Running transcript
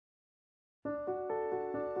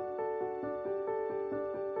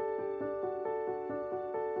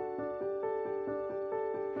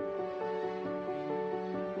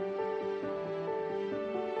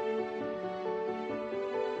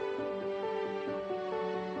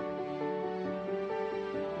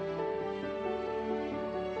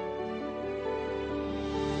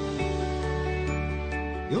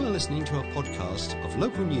You're listening to a podcast of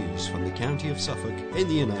local news from the county of Suffolk in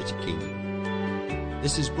the United Kingdom.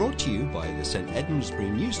 This is brought to you by the St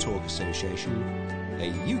Edmundsbury NewsTalk Association, a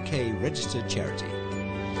UK registered charity.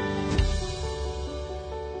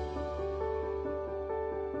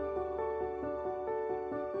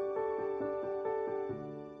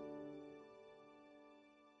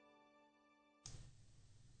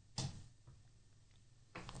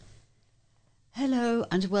 Hello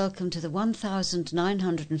and welcome to the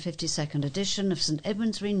 1952nd edition of St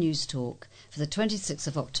Edmundsbury News Talk for the 26th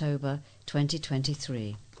of October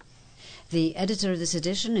 2023. The editor of this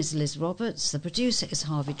edition is Liz Roberts, the producer is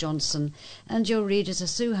Harvey Johnson, and your readers are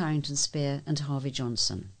Sue Harrington-Spear and Harvey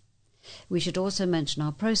Johnson. We should also mention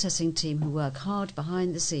our processing team who work hard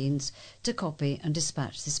behind the scenes to copy and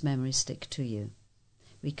dispatch this memory stick to you.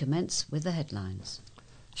 We commence with the headlines.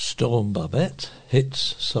 Storm Babette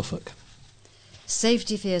hits Suffolk.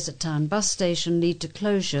 Safety fears at town bus station lead to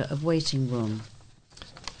closure of waiting room.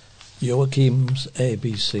 Joachim's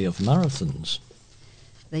ABC of marathons.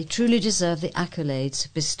 They truly deserve the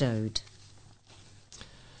accolades bestowed.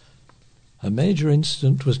 A major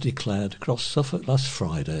incident was declared across Suffolk last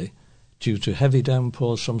Friday due to heavy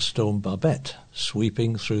downpours from Storm Babette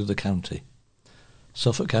sweeping through the county.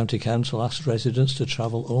 Suffolk County Council asked residents to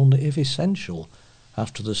travel only if essential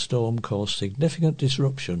after the storm caused significant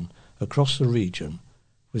disruption across the region,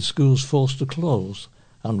 with schools forced to close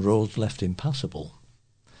and roads left impassable.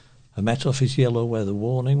 A Met Office yellow weather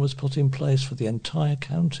warning was put in place for the entire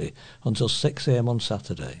county until 6 a.m. on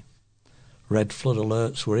Saturday. Red flood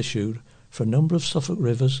alerts were issued for a number of Suffolk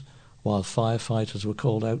rivers, while firefighters were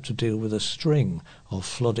called out to deal with a string of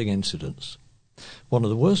flooding incidents. One of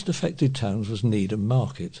the worst affected towns was Needham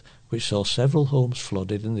Market, which saw several homes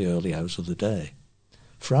flooded in the early hours of the day.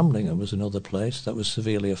 Framlingham was another place that was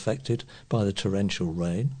severely affected by the torrential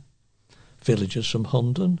rain. Villagers from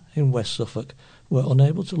Hundon in West Suffolk were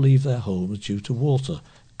unable to leave their homes due to water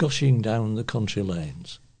gushing down the country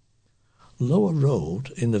lanes. Lower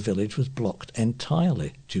Road in the village was blocked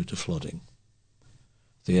entirely due to flooding.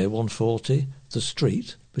 The A140, the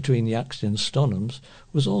street between Yaxley and Stonhams,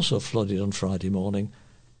 was also flooded on Friday morning,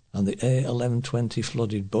 and the A1120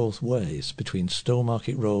 flooded both ways between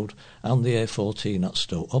Stowmarket Road and the A14 at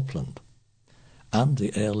Stow Upland. And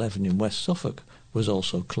the A11 in West Suffolk was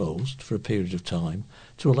also closed for a period of time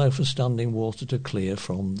to allow for standing water to clear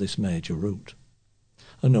from this major route.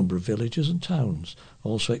 A number of villages and towns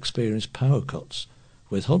also experienced power cuts,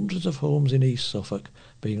 with hundreds of homes in East Suffolk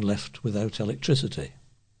being left without electricity.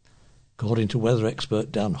 According to weather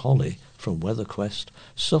expert Dan Holly from WeatherQuest,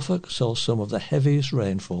 Suffolk saw some of the heaviest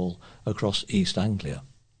rainfall across East Anglia.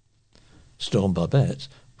 Storm Babette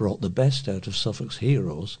brought the best out of Suffolk's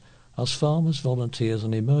heroes as farmers, volunteers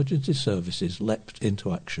and emergency services leapt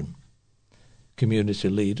into action. Community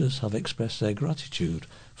leaders have expressed their gratitude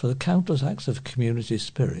for the countless acts of community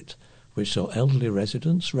spirit which saw elderly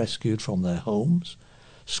residents rescued from their homes,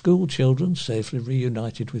 school children safely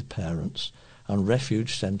reunited with parents, and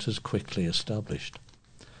refuge centres quickly established.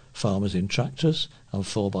 Farmers in tractors and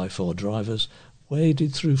 4x4 drivers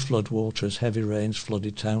waded through floodwater as heavy rains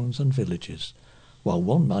flooded towns and villages, while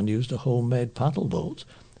one man used a homemade paddle boat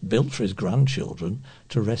built for his grandchildren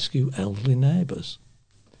to rescue elderly neighbours.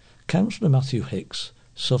 Councillor Matthew Hicks,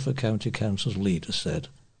 Suffolk County Council's leader, said,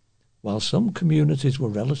 "While some communities were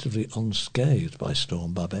relatively unscathed by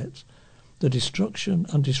Storm Babette, the destruction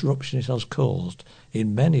and disruption it has caused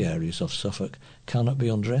in many areas of Suffolk cannot be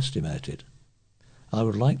underestimated. I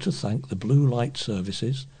would like to thank the Blue Light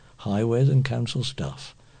Services, Highways and Council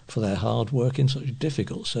staff for their hard work in such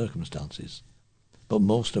difficult circumstances. But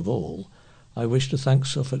most of all, I wish to thank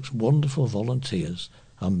Suffolk's wonderful volunteers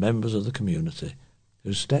and members of the community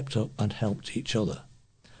who stepped up and helped each other.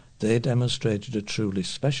 They demonstrated a truly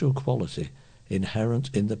special quality inherent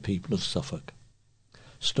in the people of Suffolk."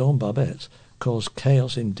 Storm Babette caused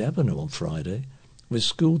chaos in Debenham on Friday, with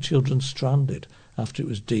school children stranded after it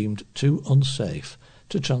was deemed too unsafe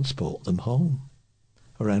to transport them home.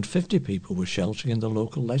 Around 50 people were sheltering in the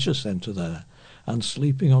local leisure centre there and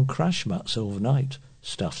sleeping on crash mats overnight,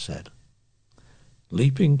 staff said.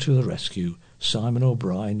 Leaping to the rescue, Simon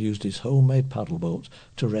O'Brien used his homemade paddleboat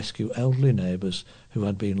to rescue elderly neighbours who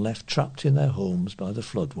had been left trapped in their homes by the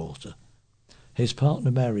floodwater. His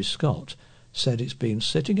partner Mary Scott said it's been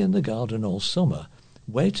sitting in the garden all summer,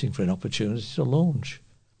 waiting for an opportunity to launch.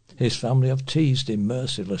 His family have teased him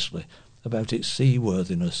mercilessly about its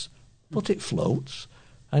seaworthiness, but it floats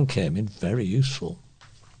and came in very useful.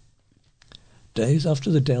 Days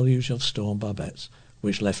after the deluge of Storm Babette,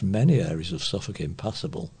 which left many areas of Suffolk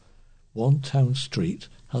impassable, one town street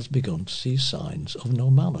has begun to see signs of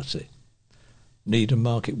normality. Needham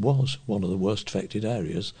Market was one of the worst affected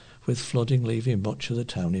areas, with flooding leaving much of the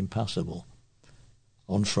town impassable.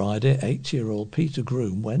 On Friday, 80-year-old Peter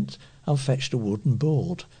Groom went and fetched a wooden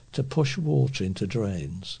board to push water into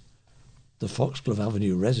drains. The Foxglove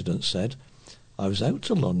Avenue resident said, "I was out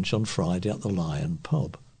to lunch on Friday at the Lion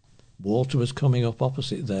pub. Water was coming up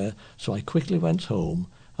opposite there, so I quickly went home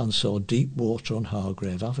and saw deep water on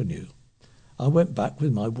Hargrave Avenue. I went back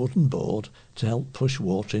with my wooden board to help push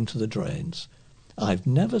water into the drains. I've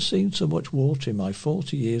never seen so much water in my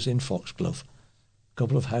 40 years in Foxglove. A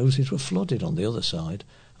couple of houses were flooded on the other side,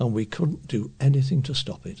 and we couldn't do anything to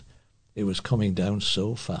stop it. It was coming down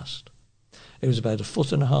so fast. It was about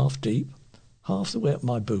 1.5 feet deep, half the way up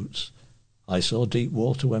my boots. I saw deep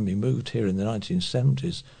water when we moved here in the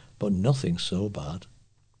 1970s, but nothing so bad."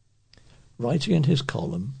 Writing in his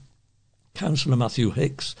column, Councillor Matthew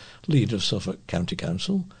Hicks, leader of Suffolk County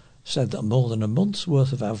Council, said that more than a month's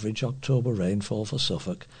worth of average October rainfall for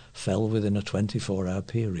Suffolk fell within a 24-hour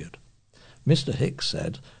period. Mr Hicks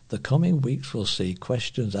said the coming weeks will see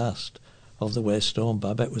questions asked of the way Storm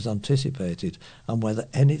Babette was anticipated and whether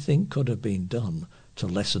anything could have been done to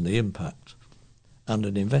lessen the impact, and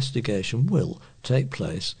an investigation will take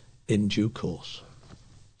place in due course.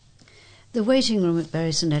 The waiting room at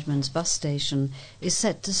Bury St Edmunds bus station is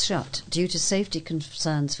set to shut due to safety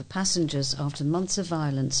concerns for passengers after months of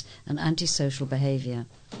violence and antisocial behaviour.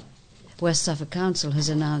 West Suffolk Council has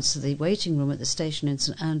announced that the waiting room at the station in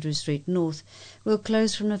St Andrew Street North will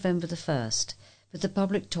close from November the 1st, but the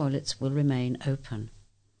public toilets will remain open.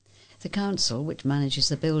 The council, which manages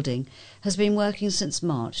the building, has been working since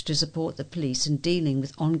March to support the police in dealing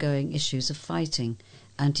with ongoing issues of fighting,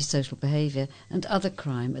 antisocial behaviour and other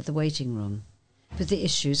crime at the waiting room, but the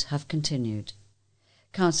issues have continued.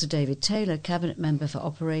 Councillor David Taylor, Cabinet Member for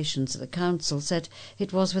Operations at the Council, said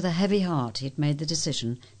it was with a heavy heart he had made the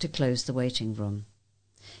decision to close the waiting room.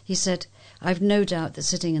 He said, "I've no doubt that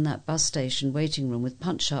sitting in that bus station waiting room with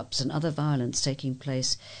punch-ups and other violence taking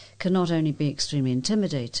place can not only be extremely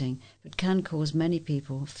intimidating, but can cause many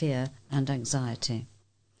people fear and anxiety.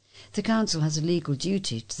 The Council has a legal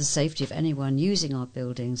duty to the safety of anyone using our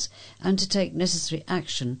buildings and to take necessary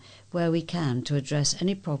action where we can to address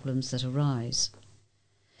any problems that arise."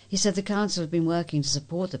 He said the Council had been working to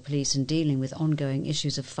support the police in dealing with ongoing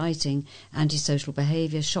issues of fighting, antisocial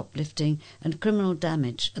behaviour, shoplifting and criminal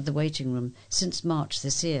damage at the waiting room since March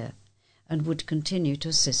this year, and would continue to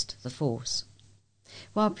assist the force.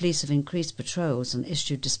 While police have increased patrols and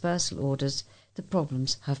issued dispersal orders, the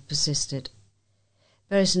problems have persisted.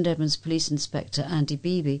 Bury St Edmunds Police Inspector Andy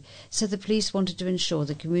Beebe said the police wanted to ensure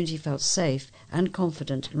the community felt safe and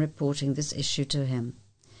confident in reporting this issue to him.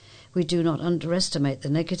 "We do not underestimate the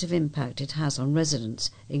negative impact it has on residents,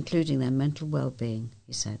 including their mental well-being,"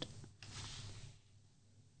 he said.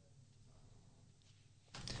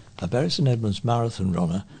 A Bury St Edmunds marathon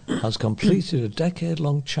runner has completed a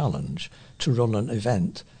decade-long challenge to run an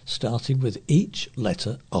event starting with each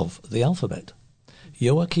letter of the alphabet.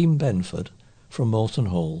 Joachim Benford from Moreton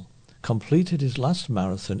Hall completed his last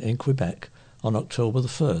marathon in Quebec on October the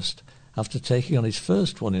 1st after taking on his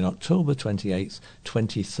first one in October 28,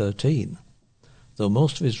 2013. Though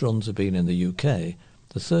most of his runs have been in the UK,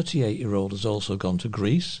 the 38-year-old has also gone to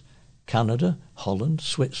Greece, Canada, Holland,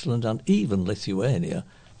 Switzerland and even Lithuania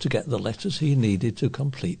to get the letters he needed to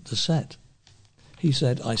complete the set. He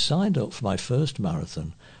said, "I signed up for my first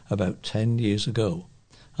marathon about 10 years ago,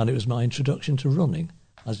 and it was my introduction to running.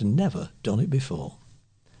 I'd never done it before.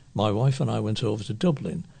 My wife and I went over to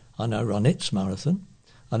Dublin and I ran its marathon,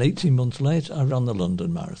 and 18 months later I ran the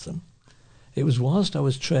London Marathon. It was whilst I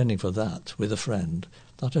was training for that with a friend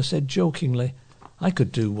that I said jokingly I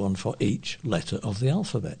could do one for each letter of the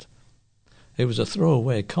alphabet. It was a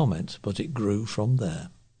throwaway comment, but it grew from there."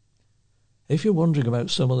 If you're wondering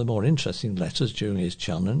about some of the more interesting letters during his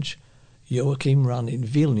challenge, Joachim ran in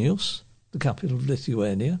Vilnius, the capital of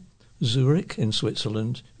Lithuania, Zurich in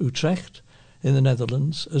Switzerland, Utrecht in the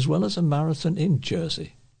Netherlands, as well as a marathon in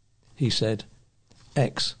Jersey. He said,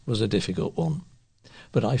 "X was a difficult one,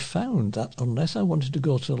 but I found that unless I wanted to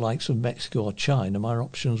go to the likes of Mexico or China, my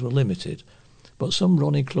options were limited. But some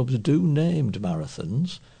running clubs do named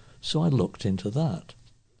marathons, so I looked into that.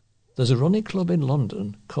 There's a running club in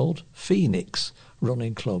London called Phoenix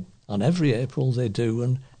Running Club, and every April they do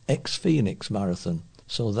an X-Phoenix marathon,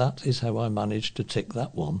 so that is how I managed to tick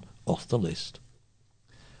that one off the list.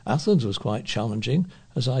 Athens was quite challenging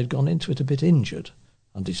as I'd gone into it a bit injured,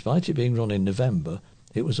 and despite it being run in November,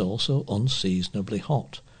 it was also unseasonably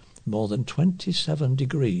hot, more than 27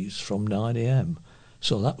 degrees from 9 a.m,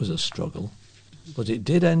 so that was a struggle. But it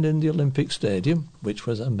did end in the Olympic Stadium, which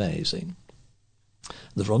was amazing."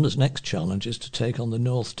 The runner's next challenge is to take on the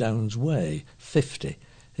North Downs Way 50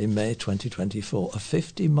 in May 2024, a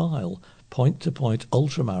 50-mile point-to-point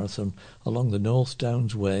ultramarathon along the North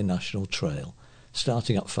Downs Way National Trail,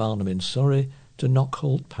 starting at Farnham in Surrey to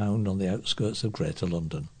Knockholt Pound on the outskirts of Greater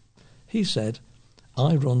London. He said,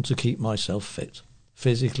 "I run to keep myself fit,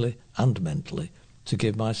 physically and mentally, to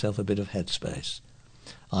give myself a bit of headspace.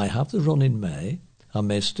 I have the run in May. I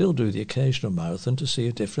may still do the occasional marathon to see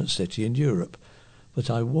a different city in Europe, but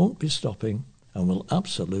I won't be stopping and will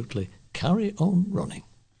absolutely carry on running."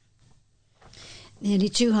 Nearly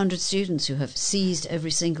 200 students who have seized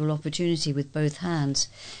every single opportunity with both hands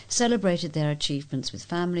celebrated their achievements with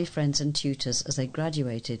family, friends and tutors as they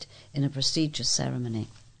graduated in a prestigious ceremony.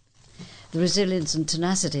 The resilience and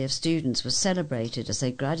tenacity of students was celebrated as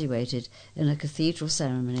they graduated in a cathedral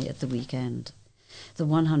ceremony at the weekend. The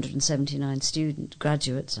 179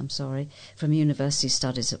 graduates from university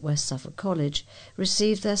studies at West Suffolk College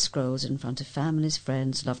received their scrolls in front of families,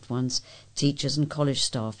 friends, loved ones, teachers and college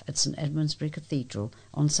staff at St Edmundsbury Cathedral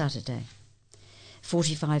on Saturday.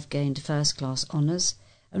 45 gained first-class honours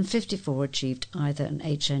and 54 achieved either an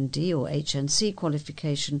HND or HNC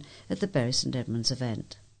qualification at the Bury St Edmunds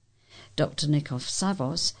event. Dr Nikos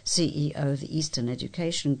Savos, CEO of the Eastern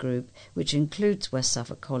Education Group, which includes West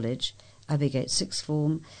Suffolk College, Abbeygate Sixth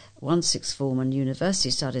Form, Sixth Form and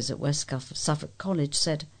University Studies at West Suffolk College,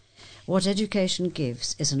 said, "What education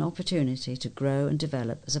gives is an opportunity to grow and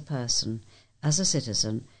develop as a person, as a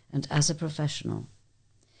citizen and as a professional.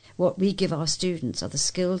 What we give our students are the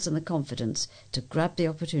skills and the confidence to grab the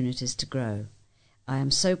opportunities to grow. I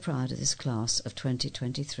am so proud of this class of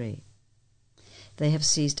 2023. They have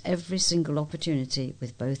seized every single opportunity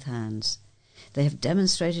with both hands. They have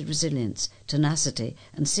demonstrated resilience, tenacity,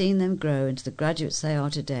 and seeing them grow into the graduates they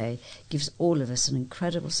are today gives all of us an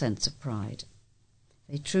incredible sense of pride.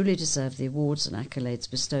 They truly deserve the awards and accolades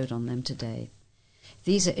bestowed on them today.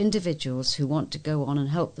 These are individuals who want to go on and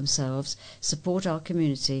help themselves, support our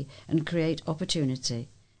community, and create opportunity,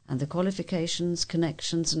 and the qualifications,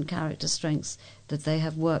 connections, and character strengths that they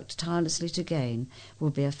have worked tirelessly to gain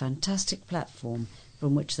will be a fantastic platform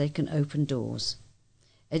from which they can open doors.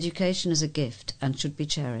 Education is a gift and should be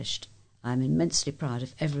cherished. I am immensely proud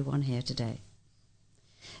of everyone here today."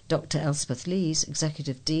 Dr Elspeth Lees,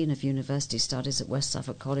 Executive Dean of University Studies at West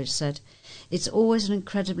Suffolk College, said, "It's always an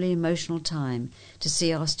incredibly emotional time to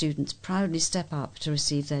see our students proudly step up to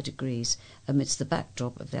receive their degrees amidst the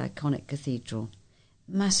backdrop of the iconic cathedral.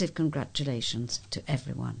 Massive congratulations to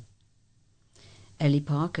everyone." Ellie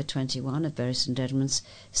Parker, 21, of Bury St Edmunds,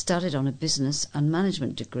 studied on a business and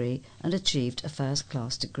management degree and achieved a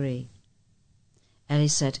first-class degree. Ellie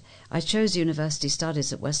said, "I chose university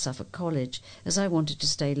studies at West Suffolk College as I wanted to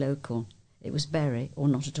stay local. It was Bury or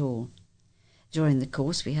not at all. During the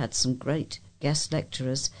course we had some great guest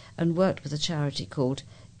lecturers and worked with a charity called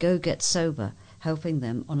Go Get Sober, helping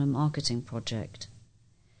them on a marketing project.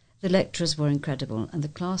 The lecturers were incredible and the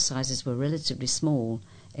class sizes were relatively small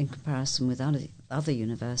in comparison with other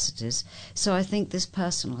universities, so I think this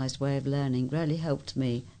personalised way of learning really helped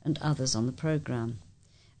me and others on the programme.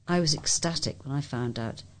 I was ecstatic when I found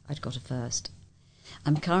out I'd got a first.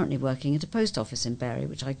 I'm currently working at a post office in Bury,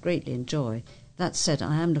 which I greatly enjoy. That said,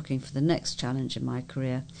 I am looking for the next challenge in my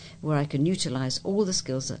career where I can utilise all the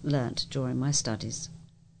skills I learnt during my studies.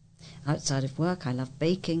 Outside of work, I love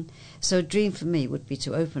baking, so a dream for me would be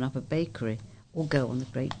to open up a bakery or go on the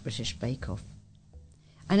Great British Bake Off.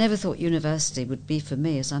 I never thought university would be for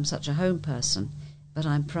me as I'm such a home person, but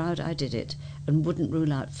I'm proud I did it and wouldn't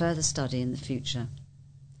rule out further study in the future.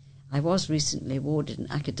 I was recently awarded an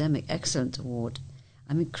Academic Excellence Award.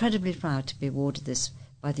 I'm incredibly proud to be awarded this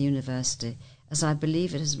by the university, as I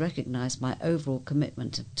believe it has recognised my overall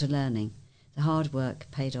commitment to learning. The hard work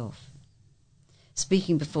paid off."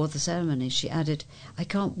 Speaking before the ceremony, she added, "I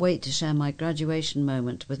can't wait to share my graduation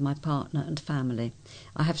moment with my partner and family.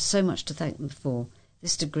 I have so much to thank them for.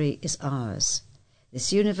 This degree is ours.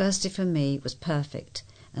 This university for me was perfect,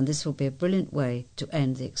 and this will be a brilliant way to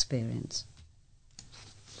end the experience."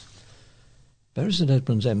 Bury St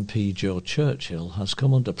Edmunds MP Jo Churchill has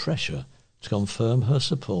come under pressure to confirm her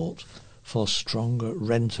support for stronger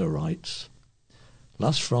renter rights.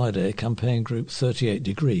 Last Friday, campaign group 38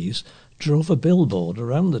 Degrees drove a billboard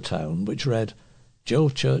around the town which read, "Jo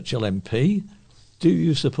Churchill MP, do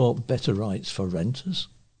you support better rights for renters?"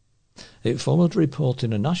 It followed a report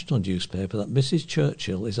in a national newspaper that Mrs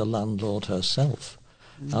Churchill is a landlord herself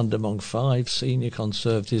and among 5 senior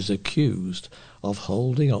Conservatives accused of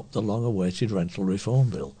holding up the long-awaited rental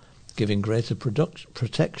reform bill, giving greater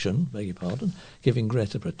protection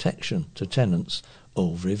to tenants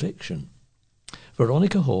over eviction.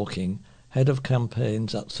 Veronica Hawking, head of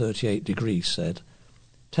campaigns at 38 Degrees, said,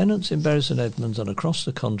 "Tenants in Bury St Edmunds and across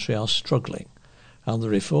the country are struggling, and the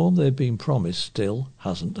reform they've been promised still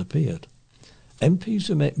hasn't appeared. MPs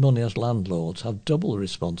who make money as landlords have double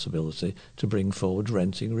responsibility to bring forward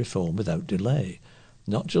renting reform without delay,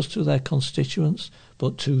 not just to their constituents,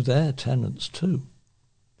 but to their tenants too."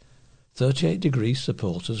 38 Degrees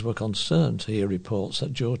supporters were concerned to hear reports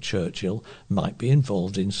that Joe Churchill might be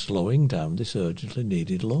involved in slowing down this urgently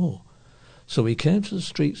needed law. So he came to the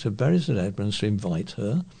streets of Bury St Edmunds to invite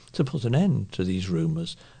her to put an end to these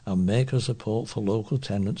rumours and make her support for local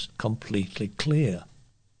tenants completely clear.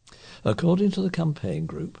 According to the campaign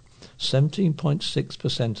group,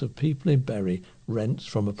 17.6% of people in Bury rent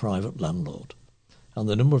from a private landlord, and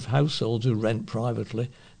the number of households who rent privately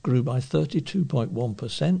grew by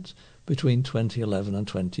 32.1% between 2011 and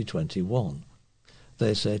 2021.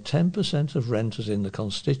 They say 10% of renters in the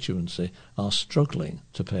constituency are struggling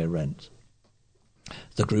to pay rent.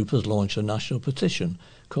 The group has launched a national petition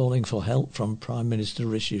calling for help from Prime Minister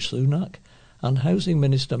Rishi Sunak and Housing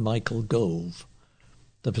Minister Michael Gove.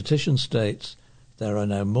 The petition states, "There are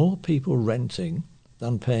now more people renting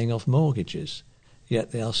than paying off mortgages,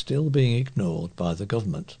 yet they are still being ignored by the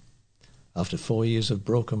government." After 4 years of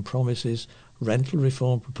broken promises, rental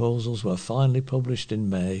reform proposals were finally published in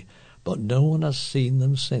May, but no one has seen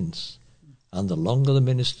them since. And the longer the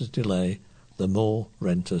ministers delay, the more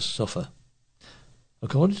renters suffer.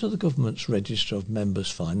 According to the government's register of members'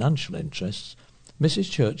 financial interests, Mrs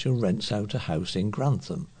Churchill rents out a house in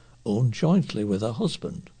Grantham, owned jointly with her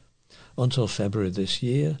husband. Until February this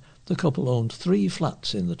year, the couple owned 3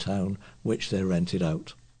 flats in the town, which they rented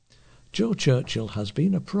out. Joe Churchill has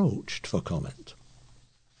been approached for comment.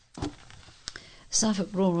 Suffolk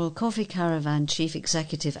Rural Coffee Caravan Chief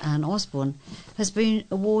Executive Anne Osborne has been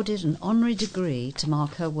awarded an honorary degree to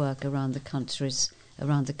mark her work around the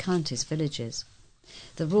county's villages.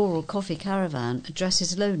 The Rural Coffee Caravan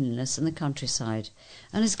addresses loneliness in the countryside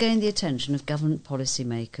and has gained the attention of government policy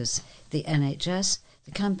makers, the NHS,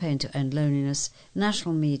 the Campaign to End Loneliness,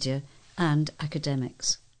 national media and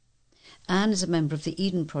academics. Anne is a member of the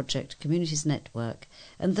Eden Project Communities Network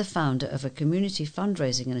and the founder of a community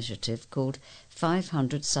fundraising initiative called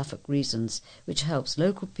 500 Suffolk Reasons, which helps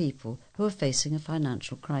local people who are facing a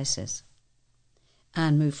financial crisis.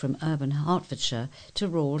 Anne moved from urban Hertfordshire to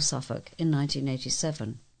rural Suffolk in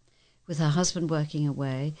 1987. With her husband working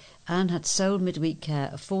away, Anne had sole midweek care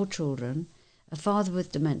of 4 children, a father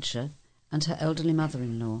with dementia and her elderly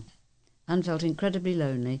mother-in-law. Anne felt incredibly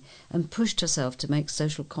lonely and pushed herself to make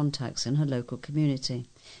social contacts in her local community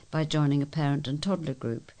by joining a parent and toddler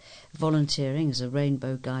group, volunteering as a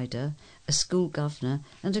rainbow guider, a school governor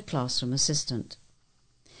and a classroom assistant.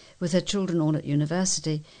 With her children all at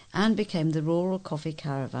university, Anne became the Rural Coffee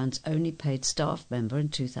Caravan's only paid staff member in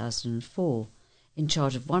 2004, in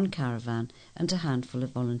charge of 1 caravan and a handful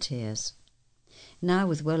of volunteers. Now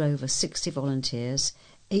with well over 60 volunteers,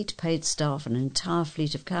 8 paid staff and an entire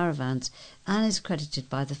fleet of caravans, Anne is credited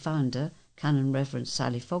by the founder, Canon Reverend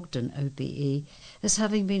Sally Fogden, OBE, as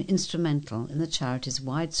having been instrumental in the charity's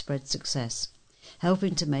widespread success,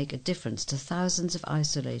 helping to make a difference to thousands of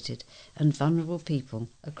isolated and vulnerable people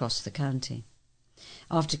across the county.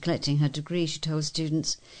 After collecting her degree, she told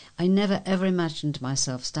students, "I never ever imagined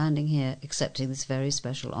myself standing here accepting this very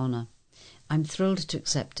special honour. I'm thrilled to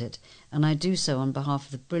accept it, and I do so on behalf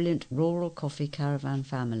of the brilliant Rural Coffee Caravan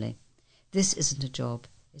family. This isn't a job,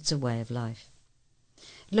 it's a way of life."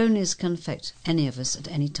 Loneliness can affect any of us at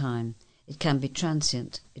any time. It can be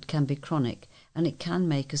transient, it can be chronic, and it can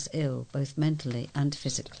make us ill, both mentally and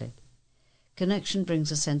physically. Connection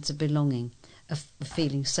brings a sense of belonging, of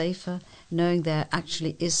feeling safer, knowing there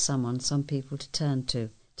actually is someone, some people to turn to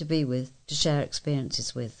be with, to share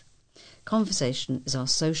experiences with. Conversation is our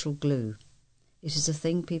social glue. It is the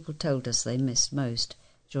thing people told us they missed most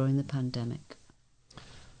during the pandemic.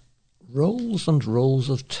 Rolls and rolls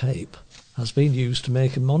of tape has been used to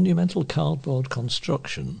make a monumental cardboard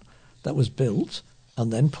construction that was built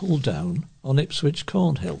and then pulled down on Ipswich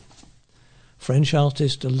Cornhill. French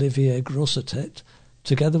artist Olivier Grossetet,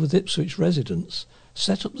 together with Ipswich residents,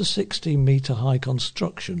 set up the 16-metre high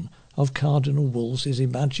construction of Cardinal Wolsey's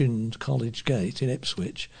imagined College Gate in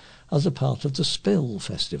Ipswich as a part of the Spill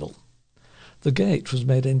Festival. The gate was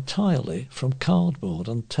made entirely from cardboard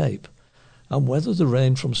and tape and weathered the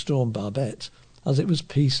rain from Storm Barbette as it was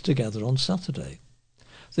pieced together on Saturday.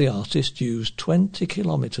 The artist used 20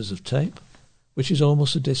 kilometres of tape, which is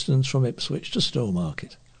almost the distance from Ipswich to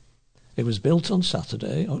Stowmarket. It was built on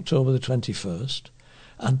Saturday, October the 21st,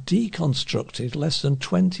 and deconstructed less than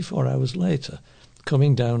 24 hours later,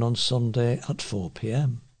 coming down on Sunday at 4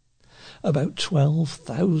 p.m. About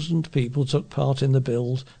 12,000 people took part in the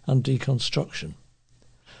build and deconstruction.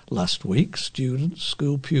 Last week, students,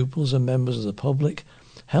 school pupils and members of the public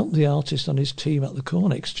helped the artist and his team at the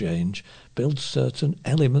Corn Exchange build certain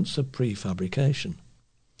elements of prefabrication.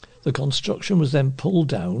 The construction was then pulled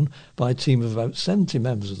down by a team of about 70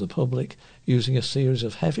 members of the public using a series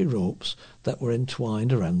of heavy ropes that were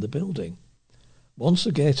entwined around the building. Once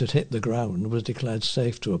the gate had hit the ground and was declared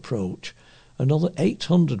safe to approach, another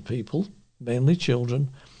 800 people, mainly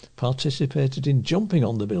children, participated in jumping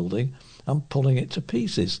on the building and pulling it to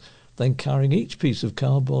pieces, then carrying each piece of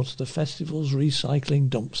cardboard to the festival's recycling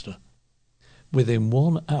dumpster. Within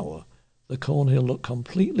 1 hour, the Cornhill looked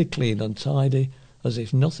completely clean and tidy, as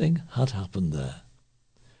if nothing had happened there.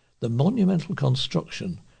 The monumental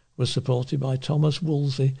construction was supported by Thomas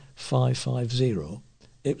Wolsey 550,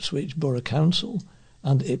 Ipswich Borough Council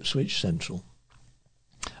and Ipswich Central.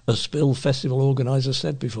 A Spill Festival organiser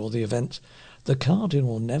said before the event, "The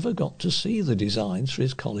Cardinal never got to see the designs for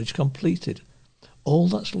his college completed. All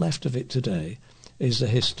that's left of it today is the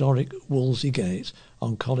historic Wolsey Gate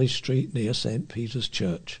on College Street near St. Peter's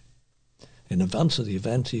Church." In advance of the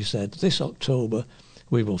event, he said, "This October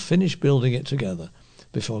we will finish building it together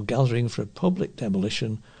before gathering for a public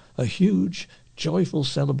demolition, a huge, joyful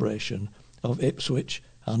celebration of Ipswich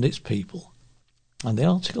and its people." And the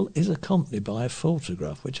article is accompanied by a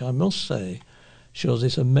photograph, which I must say shows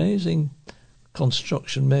this amazing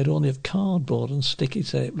construction made only of cardboard and sticky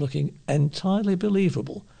tape, looking entirely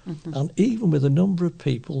believable. And even with a number of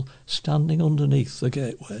people standing underneath the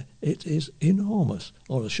gateway, it is enormous.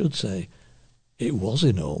 Or I should say, it was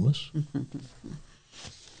enormous.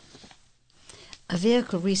 A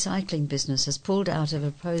vehicle recycling business has pulled out of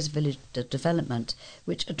a proposed village development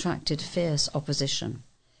which attracted fierce opposition.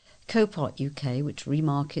 Copart UK, which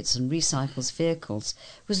remarkets and recycles vehicles,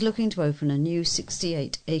 was looking to open a new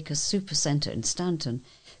 68-acre supercentre in Stanton,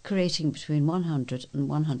 creating between 100 and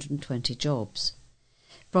 120 jobs.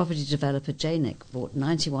 Property developer Janik bought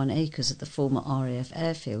 91 acres at the former RAF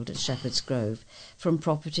airfield at Shepherd's Grove from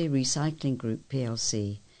Property Recycling Group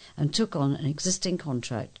plc and took on an existing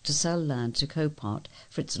contract to sell land to Copart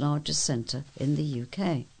for its largest centre in the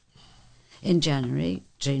UK. In January,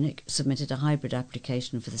 Janik submitted a hybrid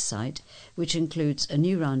application for the site, which includes a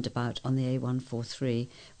new roundabout on the A143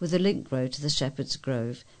 with a link road to the Shepherd's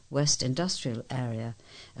Grove West Industrial Area,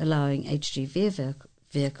 allowing HGV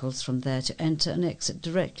vehicles from there to enter and exit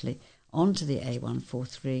directly onto the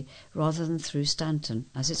A143 rather than through Stanton,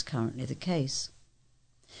 as is currently the case.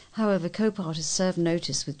 However, Copart has served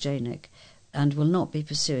notice with Janik and will not be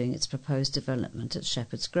pursuing its proposed development at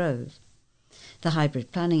Shepherd's Grove. The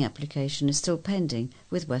hybrid planning application is still pending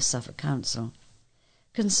with West Suffolk Council.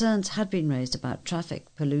 Concerns had been raised about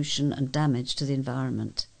traffic, pollution and damage to the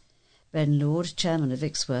environment. Ben Lord, chairman of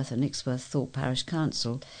Ixworth and Ixworth Thorpe Parish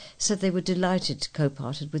Council, said they were delighted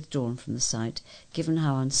Copart had withdrawn from the site, given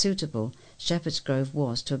how unsuitable Shepherd's Grove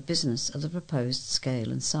was to a business of the proposed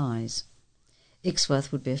scale and size.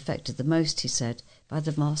 Ixworth would be affected the most, he said, by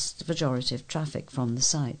the vast majority of traffic from the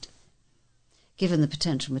site. Given the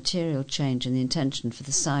potential material change and the intention for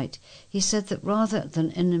the site, he said that rather than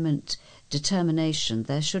imminent determination,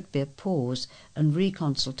 there should be a pause and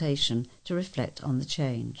reconsultation to reflect on the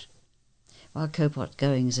change. While Copart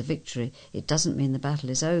going is a victory, it doesn't mean the battle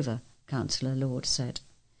is over, Councillor Lord said.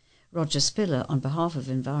 Roger Spiller, on behalf of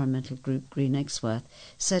environmental group Green Ixworth,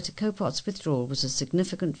 said Copart's withdrawal was a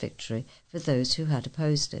significant victory for those who had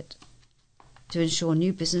opposed it. To ensure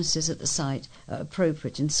new businesses at the site are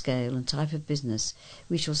appropriate in scale and type of business,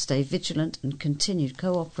 we shall stay vigilant and continue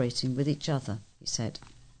cooperating with each other, he said.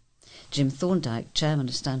 Jim Thorndyke, chairman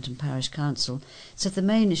of Stanton Parish Council, said the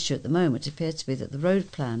main issue at the moment appeared to be that the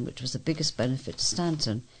road plan, which was the biggest benefit to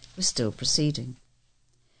Stanton, was still proceeding.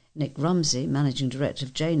 Nick Rumsey, managing director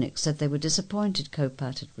of Janik, said they were disappointed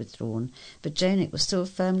Copart had withdrawn, but Janik was still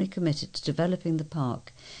firmly committed to developing the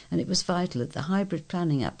park, and it was vital that the hybrid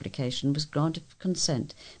planning application was granted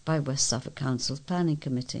consent by West Suffolk Council's Planning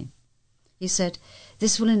Committee. He said,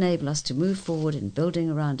 "This will enable us to move forward in building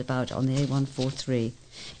a roundabout on the A143,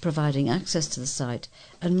 providing access to the site,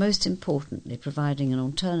 and most importantly providing an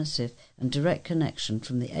alternative and direct connection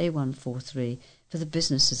from the A143 for the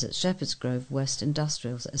businesses at Shepherd's Grove West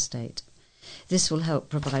Industrial Estate. This will help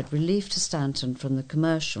provide relief to Stanton from the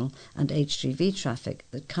commercial and HGV traffic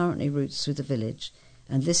that currently routes through the village,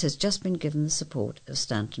 and this has just been given the support of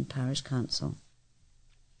Stanton Parish Council."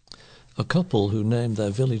 A couple who named their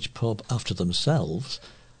village pub after themselves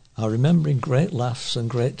are remembering great laughs and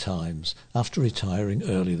great times after retiring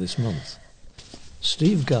early this month.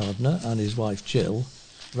 Steve Gardner and his wife Jill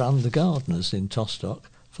ran the Gardners in Tostock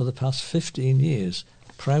for the past 15 years,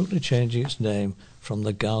 proudly changing its name from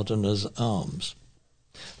the Gardener's Arms.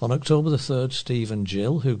 On October the 3rd, Steve and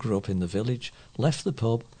Jill, who grew up in the village, left the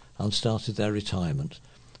pub and started their retirement,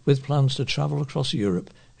 with plans to travel across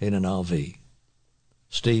Europe in an RV.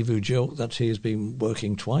 Steve, who joked that he has been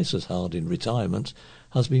working twice as hard in retirement,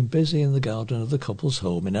 has been busy in the garden of the couple's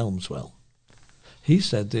home in Elmswell. He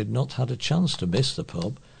said they had not had a chance to miss the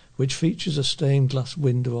pub, which features a stained glass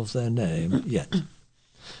window of their name, yet.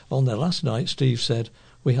 On their last night, Steve said,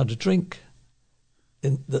 we had a drink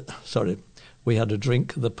the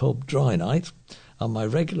pub dry night, and my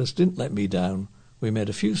regulars didn't let me down. We made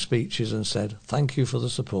a few speeches and said thank you for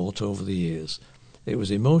the support over the years. It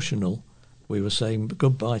was emotional. We were saying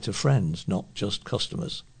goodbye to friends, not just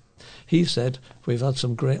customers. He said, we've had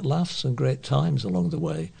some great laughs and great times along the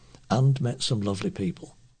way, and met some lovely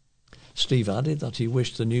people. Steve added that he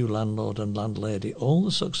wished the new landlord and landlady all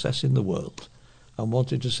the success in the world, and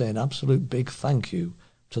wanted to say an absolute big thank you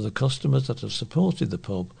to the customers that have supported the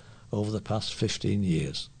pub over the past 15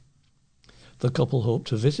 years. The couple hope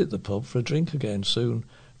to visit the pub for a drink again soon,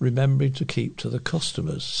 remembering to keep to the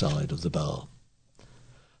customers' side of the bar.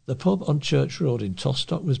 The pub on Church Road in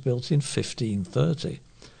Tostock was built in 1530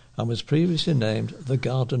 and was previously named the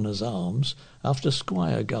Gardener's Arms after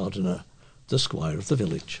Squire Gardiner, the squire of the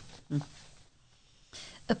village.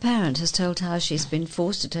 A parent has told how she's been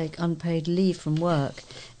forced to take unpaid leave from work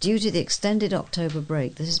due to the extended October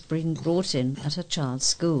break that has been brought in at her child's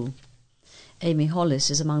school. Amy Hollis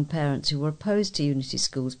is among parents who were opposed to Unity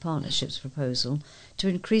Schools Partnership's proposal to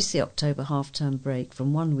increase the October half-term break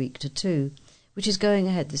from 1 week to 2, which is going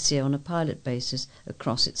ahead this year on a pilot basis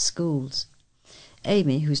across its schools.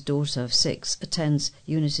 Amy, whose daughter of 6 attends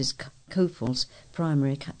Unity's Couples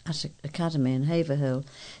Primary Academy in Haverhill,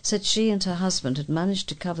 said she and her husband had managed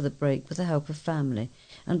to cover the break with the help of family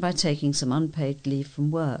and by taking some unpaid leave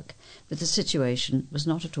from work, but the situation was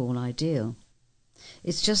not at all ideal.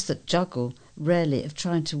 It's just that juggle rarely of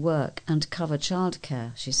trying to work and cover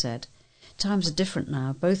childcare, she said. Times are different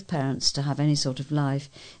now. Both parents, to have any sort of life,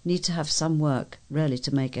 need to have some work, rarely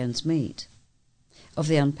to make ends meet. Of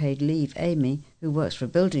the unpaid leave, Amy, who works for a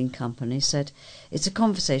building company, said, it's a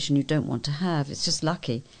conversation you don't want to have. It's just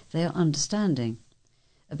lucky they are understanding.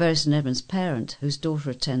 A Bury St Edmunds parent, whose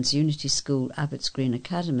daughter attends Unity School Abbots Green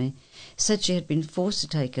Academy, said she had been forced to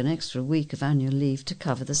take an extra week of annual leave to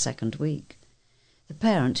cover the second week. The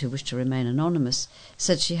parent, who wished to remain anonymous,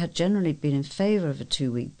 said she had generally been in favour of a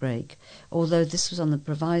 2-week break, although this was on the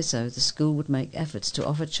proviso the school would make efforts to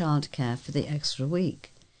offer childcare for the extra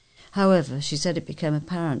week. However, she said it became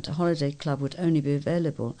apparent a holiday club would only be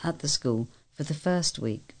available at the school for the first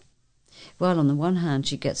week. While on the one hand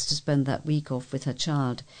she gets to spend that week off with her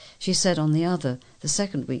child, she said on the other the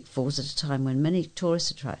second week falls at a time when many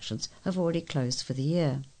tourist attractions have already closed for the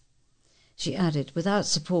year. She added, without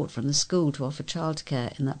support from the school to offer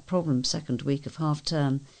childcare in that problem second week of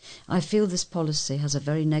half-term, I feel this policy has a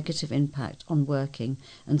very negative impact on working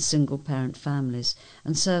and single-parent families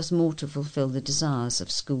and serves more to fulfil the desires of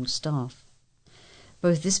school staff.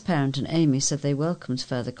 Both this parent and Amy said they welcomed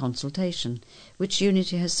further consultation, which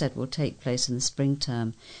Unity has said will take place in the spring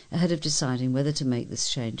term, ahead of deciding whether to make this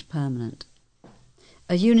change permanent.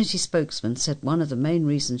 A Unity spokesman said one of the main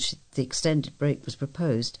reasons the extended break was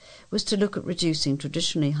proposed was to look at reducing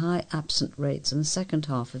traditionally high absent rates in the second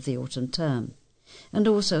half of the autumn term, and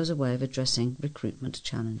also as a way of addressing recruitment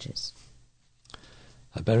challenges.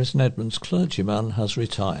 A Bury St Edmunds clergyman has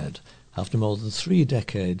retired after more than 3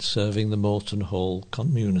 decades serving the Moreton Hall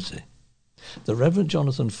community. The Reverend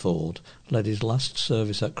Jonathan Ford led his last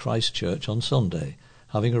service at Christ Church on Sunday,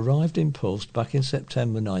 having arrived in post back in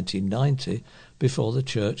September 1990, before the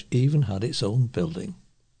church even had its own building.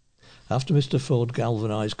 After Mr Ford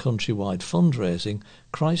galvanised countrywide fundraising,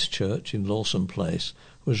 Christ Church in Lawson Place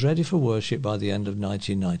was ready for worship by the end of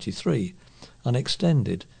 1993 and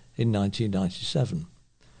extended in 1997.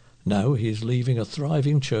 Now he is leaving a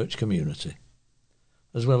thriving church community.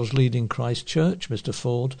 As well as leading Christ Church, Mr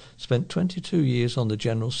Ford spent 22 years on the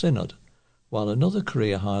General Synod, while another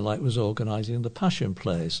career highlight was organising the Passion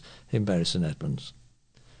Plays in Bury St Edmunds.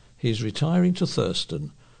 He is retiring to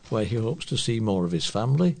Thurston, where he hopes to see more of his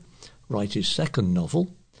family, write his second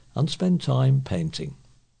novel, and spend time painting.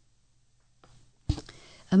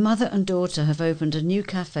 A mother and daughter have opened a new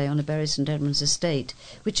cafe on a Bury St Edmunds estate,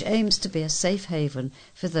 which aims to be a safe haven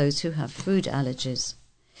for those who have food allergies.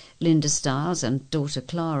 Linda Stiles and daughter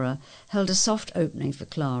Clara held a soft opening for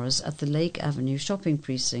Clara's at the Lake Avenue shopping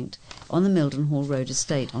precinct on the Mildenhall Road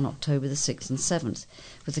estate on October the 6th and 7th,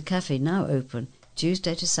 with the cafe now open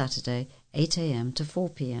Tuesday to Saturday 8 a.m. to 4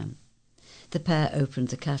 p.m. The pair opened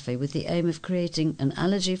the cafe with the aim of creating an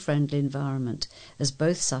allergy-friendly environment, as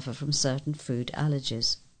both suffer from certain food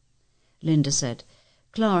allergies. Linda said,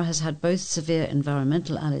 "Clara has had both severe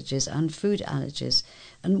environmental allergies and food allergies,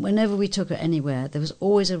 and whenever we took her anywhere, there was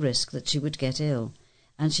always a risk that she would get ill,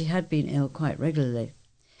 and she had been ill quite regularly.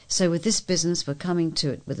 So with this business, we're coming to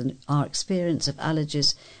it with our experience of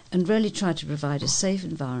allergies and really try to provide a safe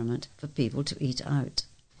environment for people to eat out.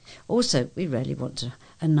 Also, we really want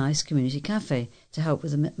a nice community cafe to help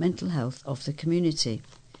with the mental health of the community.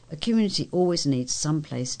 A community always needs some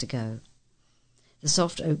place to go." The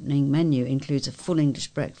soft opening menu includes a full English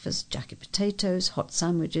breakfast, jacket potatoes, hot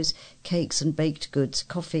sandwiches, cakes and baked goods,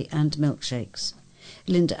 coffee and milkshakes.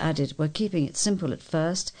 Linda added, "We're keeping it simple at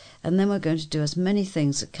first, and then we're going to do as many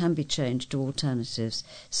things that can be changed to alternatives.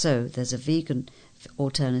 So there's a vegan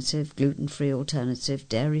alternative, gluten-free alternative,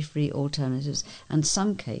 dairy-free alternatives, and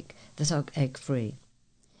some cake that are egg-free.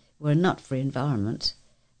 We're a nut-free environment.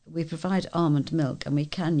 We provide almond milk and we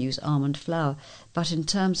can use almond flour, but in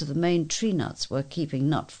terms of the main tree nuts, we're keeping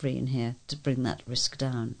nut-free in here to bring that risk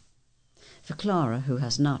down." For Clara, who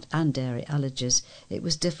has nut and dairy allergies, it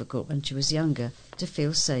was difficult when she was younger to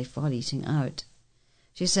feel safe while eating out.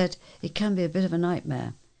 She said, "It can be a bit of a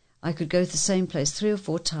nightmare. I could go to the same place 3 or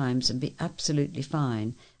 4 times and be absolutely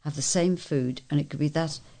fine, have the same food, and it could be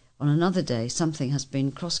that on another day something has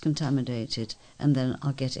been cross-contaminated and then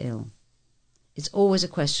I'll get ill. It's always a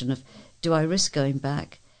question of, do I risk going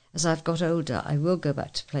back? As I've got older, I will go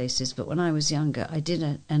back to places, but when I was younger, I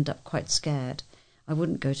did end up quite scared. I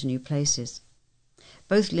wouldn't go to new places."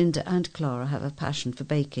 Both Linda and Clara have a passion for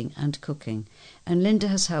baking and cooking, and Linda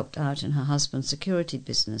has helped out in her husband's security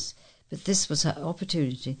business, but this was her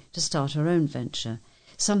opportunity to start her own venture,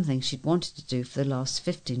 something she'd wanted to do for the last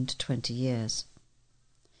 15 to 20 years.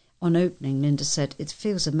 On opening, Linda said, "It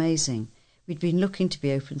feels amazing. We'd been looking to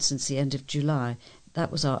be open since the end of July.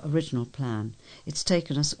 That was our original plan. It's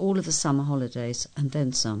taken us all of the summer holidays and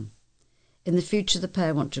then some. In the future, the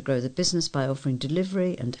pair want to grow the business by offering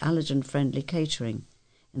delivery and allergen-friendly catering.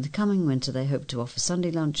 In the coming winter, they hope to offer Sunday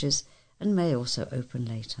lunches and may also open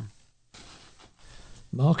later."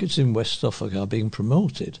 Markets in West Suffolk are being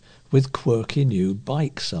promoted with quirky new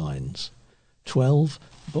bike signs. 12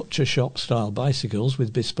 butcher shop-style bicycles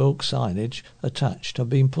with bespoke signage attached have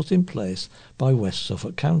been put in place by West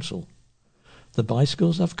Suffolk Council. The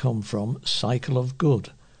bicycles have come from Cycle of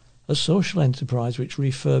Good, a social enterprise which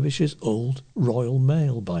refurbishes old Royal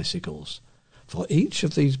Mail bicycles. For each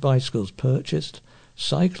of these bicycles purchased,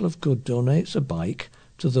 Cycle of Good donates a bike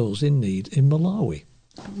to those in need in Malawi.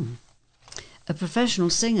 A professional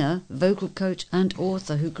singer, vocal coach and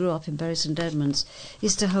author who grew up in Bury St Edmunds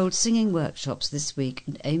is to hold singing workshops this week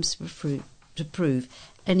and aims to prove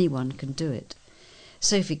anyone can do it.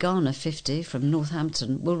 Sophie Garner, 50, from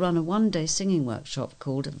Northampton, will run a one-day singing workshop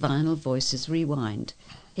called Vinyl Voices Rewind,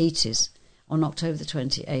 80s, on October the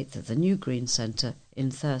 28th at the New Green Centre in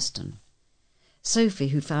Thurston. Sophie,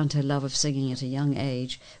 who found her love of singing at a young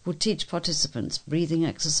age, will teach participants breathing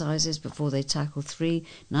exercises before they tackle 3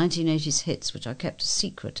 1980s hits which are kept a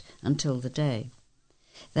secret until the day.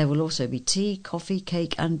 There will also be tea, coffee,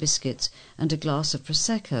 cake and biscuits and a glass of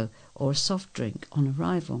Prosecco or a soft drink on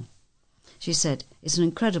arrival. She said, "It's an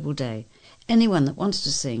incredible day. Anyone that wants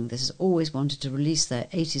to sing, that has always wanted to release their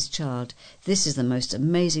 80s child, this is the most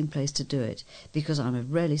amazing place to do it because I'm a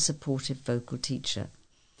really supportive vocal teacher.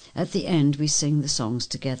 At the end, we sing the songs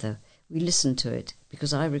together. We listen to it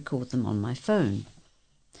because I record them on my phone.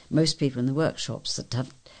 Most people in the workshops that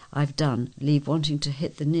I've done leave wanting to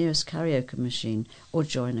hit the nearest karaoke machine or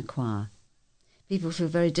join a choir. People feel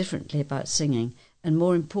very differently about singing, and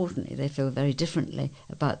more importantly, they feel very differently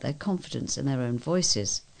about their confidence in their own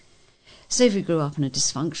voices." Sophie grew up in a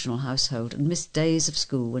dysfunctional household and missed days of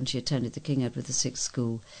school when she attended the King Edward VI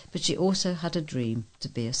school, but she also had a dream to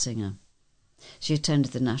be a singer. She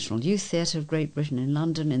attended the National Youth Theatre of Great Britain in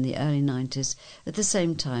London in the early 90s at the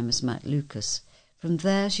same time as Matt Lucas. From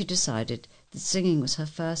there she decided that singing was her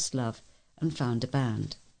first love and found a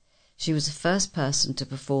band. She was the first person to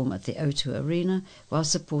perform at the O2 Arena while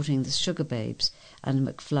supporting the Sugar Babes and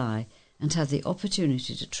McFly and had the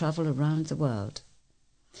opportunity to travel around the world.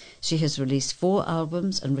 She has released 4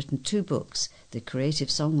 albums and written 2 books, The Creative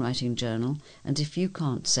Songwriting Journal and If You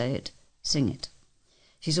Can't Say It, Sing It.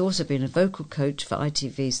 She's also been a vocal coach for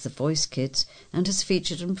ITV's The Voice Kids and has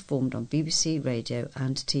featured and performed on BBC Radio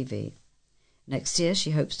and TV. Next year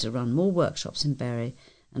she hopes to run more workshops in Bury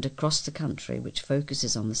and across the country which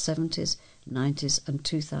focuses on the 70s, 90s and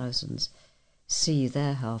 2000s. See you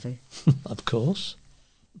there, Harvey. Of course.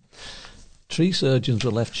 Tree surgeons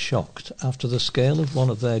were left shocked after the scale of one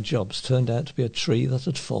of their jobs turned out to be a tree that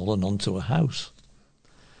had fallen onto a house.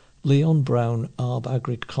 Leon Brown Arb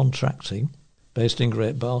Agri Contracting, based in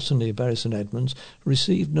Great Barton near Bury St Edmunds,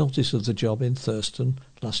 received notice of the job in Thurston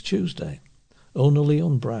last Tuesday. Owner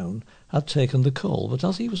Leon Brown had taken the call, but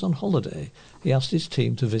as he was on holiday, he asked his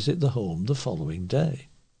team to visit the home the following day.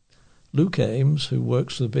 Luke Ames, who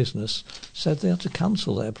works for the business, said they had to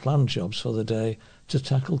cancel their planned jobs for the day to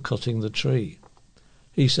tackle cutting the tree.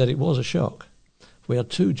 He said it was a shock. We had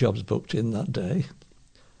 2 jobs booked in that day.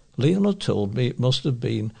 Leon had told me it must have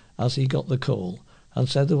been as he got the call and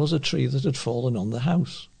said there was a tree that had fallen on the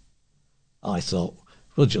house. I thought,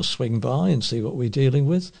 we'll just swing by and see what we're dealing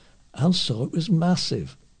with, and so it was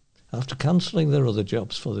massive. After cancelling their other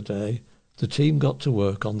jobs for the day, the team got to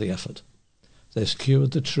work on the effort. They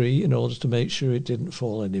secured the tree in order to make sure it didn't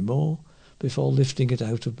fall any more before lifting it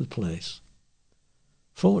out of the place.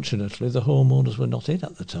 Fortunately, the homeowners were not in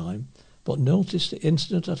at the time, but noticed the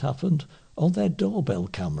incident had happened on their doorbell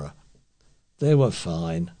camera. They were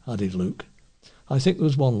fine, added Luke. I think there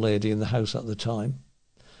was one lady in the house at the time.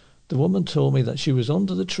 The woman told me that she was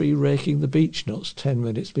under the tree raking the beech nuts 10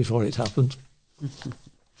 minutes before it happened.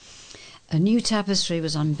 A new tapestry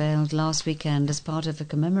was unveiled last weekend as part of a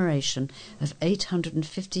commemoration of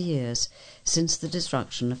 850 years since the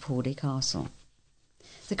destruction of Hawley Castle.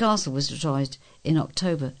 The castle was destroyed in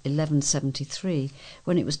October 1173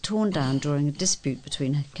 when it was torn down during a dispute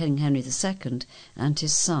between King Henry II and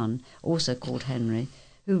his son, also called Henry,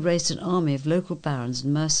 who raised an army of local barons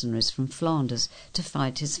and mercenaries from Flanders to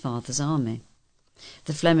fight his father's army.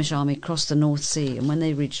 The Flemish army crossed the North Sea, and when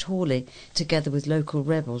they reached Hawley, together with local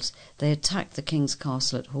rebels, they attacked the king's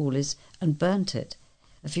castle at Hawleys and burnt it.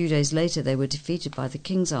 A few days later they were defeated by the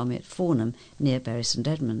king's army at Farnham near Bury St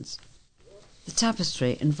Edmunds. The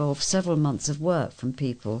tapestry involved several months of work from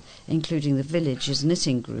people, including the village's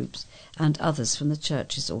knitting groups and others from the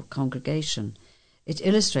churches or congregation. It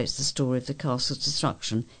illustrates the story of the castle's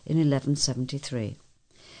destruction in 1173.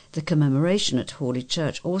 The commemoration at Hawley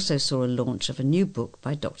Church also saw a launch of a new book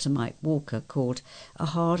by Dr. Mike Walker called A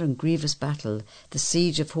Hard and Grievous Battle, The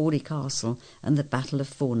Siege of Hawley Castle and the Battle of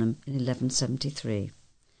Farnham in 1173.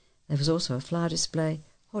 There was also a flower display,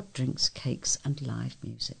 hot drinks, cakes and live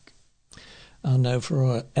music. And now for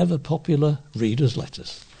our ever-popular readers'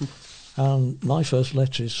 letters. And my first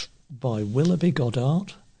letter is by Willoughby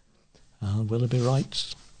Goddard. And Willoughby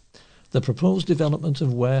writes, The proposed development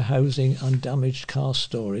of warehousing and damaged car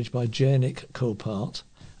storage by Janick Copart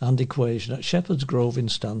and Equation at Shepherd's Grove in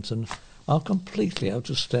Stanton are completely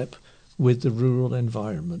out of step with the rural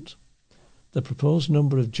environment. The proposed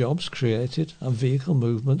number of jobs created and vehicle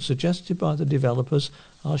movement suggested by the developers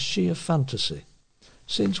are sheer fantasy.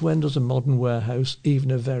 Since when does a modern warehouse,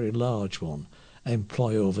 even a very large one,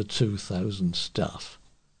 employ over 2,000 staff?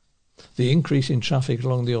 The increase in traffic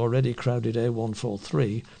along the already crowded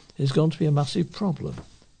A143 is going to be a massive problem.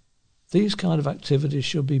 These kind of activities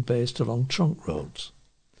should be based along trunk roads.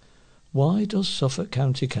 Why does Suffolk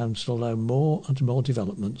County Council allow more and more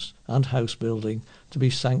developments and house building to be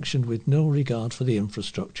sanctioned with no regard for the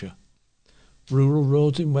infrastructure? Rural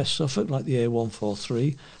roads in West Suffolk, like the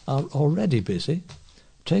A143, are already busy.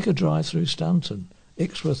 Take a drive through Stanton,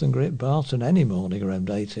 Ixworth and Great Barton any morning around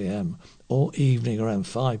 8 a.m. or evening around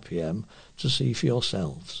 5 p.m. to see for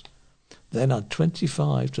yourselves. Then add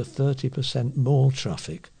 25 to 30% more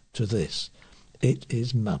traffic to this. It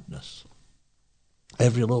is madness.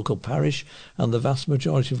 Every local parish and the vast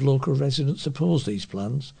majority of local residents oppose these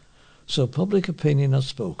plans, so public opinion has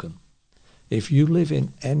spoken. If you live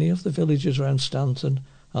in any of the villages around Stanton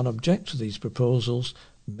and object to these proposals,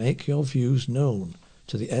 make your views known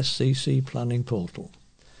to the SCC planning portal.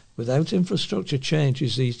 Without infrastructure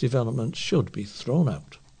changes, these developments should be thrown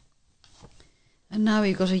out. And now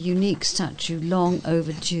we've got a unique statue, long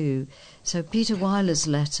overdue. So Peter Wyler's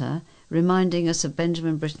letter, reminding us of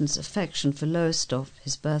Benjamin Britten's affection for Lowestoft,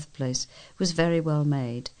 his birthplace, was very well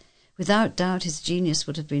made. Without doubt his genius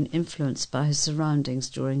would have been influenced by his surroundings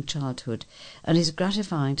during childhood, and it is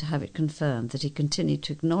gratifying to have it confirmed that he continued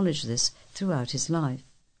to acknowledge this throughout his life.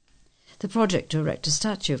 The project to erect a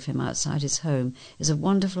statue of him outside his home is a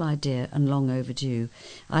wonderful idea and long overdue.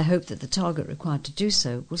 I hope that the target required to do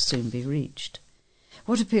so will soon be reached.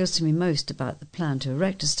 What appeals to me most about the plan to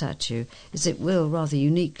erect a statue is it will, rather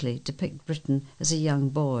uniquely, depict Britain as a young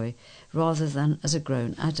boy rather than as a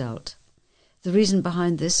grown adult. The reason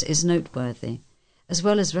behind this is noteworthy. As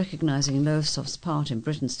well as recognising Lowestoft's part in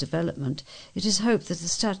Britain's development, it is hoped that the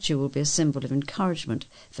statue will be a symbol of encouragement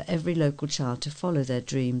for every local child to follow their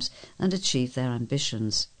dreams and achieve their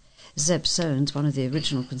ambitions. Zeb Soanes, one of the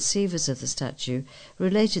original conceivers of the statue,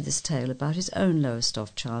 related this tale about his own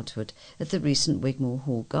Lowestoft childhood at the recent Wigmore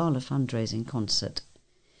Hall Gala fundraising concert.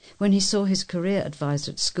 When he saw his career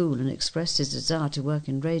advisor at school and expressed his desire to work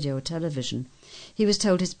in radio or television, he was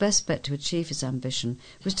told his best bet to achieve his ambition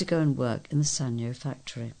was to go and work in the Sanyo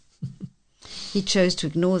factory. He chose to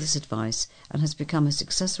ignore this advice and has become a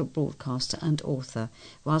successful broadcaster and author,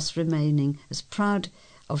 whilst remaining as proud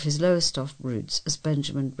of his Lowestoft roots as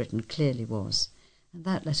Benjamin Britten clearly was. And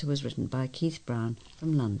that letter was written by Keith Brown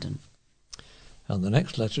from London. And the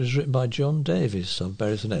next letter is written by John Davies of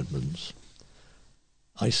Bury St Edmunds.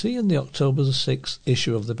 I see in the October the 6th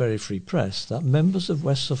issue of the Bury Free Press that members of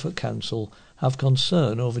West Suffolk Council have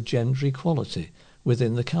concern over gender equality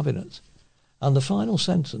within the Cabinet. And the final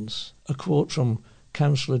sentence, a quote from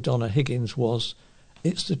Councillor Donna Higgins, was,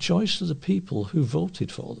 "It's the choice of the people who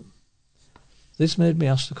voted for them." This made me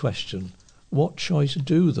ask the question, what choice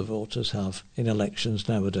do the voters have in elections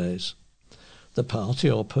nowadays? The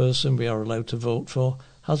party or person we are allowed to vote for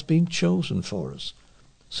has been chosen for us.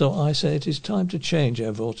 So I say it is time to change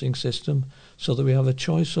our voting system so that we have a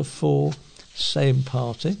choice of 4 same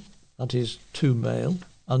party, that is 2 male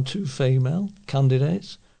and 2 female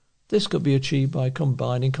candidates. This could be achieved by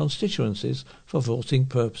combining constituencies for voting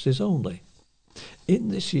purposes only. In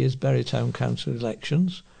this year's Bury Town Council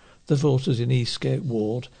elections, the voters in Eastgate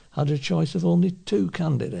Ward had a choice of only 2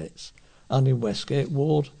 candidates, and in Westgate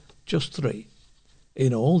Ward, just 3.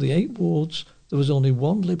 In all the 8 wards, there was only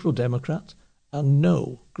 1 Liberal Democrat and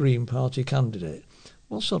no Green Party candidate.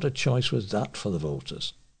 What sort of choice was that for the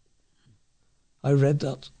voters? I read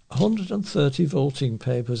that 130 voting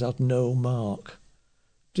papers had no mark.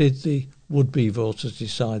 Did the would-be voters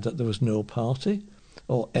decide that there was no party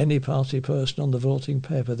or any party person on the voting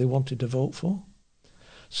paper they wanted to vote for?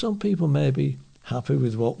 Some people may be happy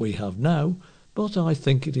with what we have now, but I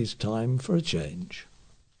think it is time for a change.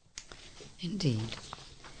 Indeed.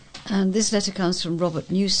 And this letter comes from Robert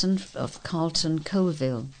Newson of Carlton,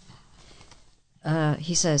 Colville.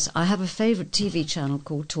 He says, I have a favourite TV channel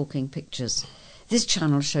called Talking Pictures. This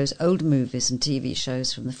channel shows old movies and TV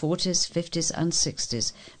shows from the 40s, 50s and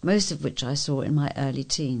 60s, most of which I saw in my early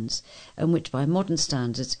teens, and which by modern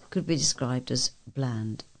standards could be described as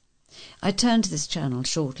bland. I turned to this channel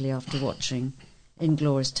shortly after watching, in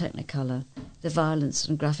glorious Technicolor, the violence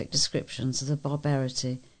and graphic descriptions of the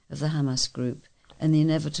barbarity of the Hamas group and the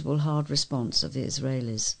inevitable hard response of the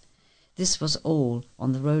Israelis. This was all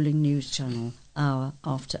on the rolling news channel, hour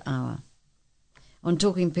after hour. On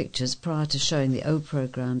Talking Pictures, prior to showing the old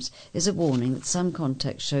programmes, is a warning that some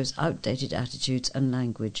context shows outdated attitudes and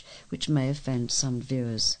language which may offend some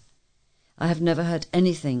viewers. I have never heard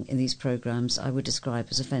anything in these programmes I would describe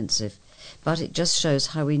as offensive, but it just shows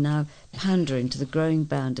how we now pandering to the growing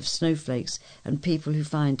band of snowflakes and people who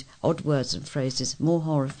find odd words and phrases more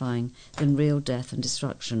horrifying than real death and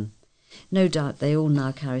destruction. No doubt they all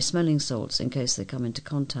now carry smelling salts in case they come into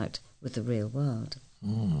contact with the real world.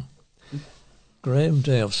 Graham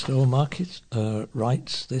Day of Stowmarket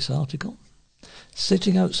writes this article.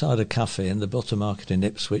 Sitting outside a cafe in the Butter Market in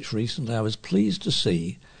Ipswich recently, I was pleased to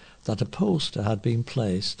see that a poster had been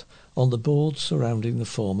placed on the board surrounding the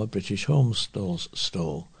former British Home Stores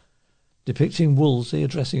store, depicting Wolsey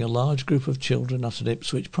addressing a large group of children at an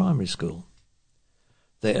Ipswich primary school.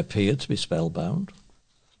 They appeared to be spellbound,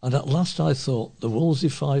 and at last I thought the Wolsey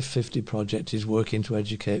 550 project is working to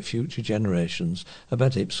educate future generations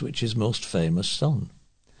about Ipswich's most famous son.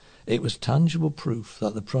 It was tangible proof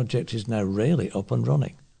that the project is now really up and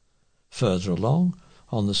running. Further along,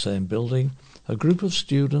 on the same building, a group of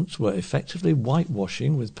students were effectively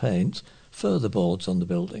whitewashing with paint further boards on the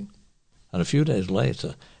building. And a few days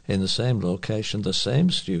later, in the same location, the same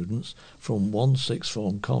students from one sixth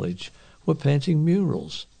form college were painting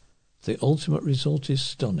murals. The ultimate result is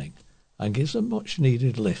stunning and gives a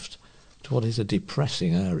much-needed lift to what is a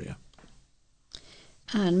depressing area.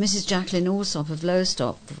 And Mrs. Jacqueline Alsop of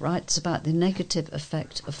Lowestoft writes about the negative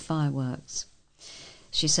effect of fireworks.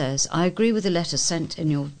 She says, I agree with the letter sent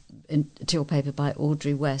to your paper by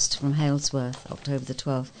Audrey West from Halesworth, October the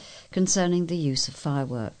 12th, concerning the use of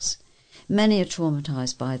fireworks. Many are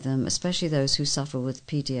traumatised by them, especially those who suffer with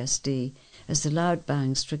PTSD, as the loud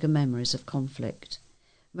bangs trigger memories of conflict.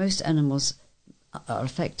 Most animals are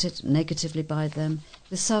affected negatively by them,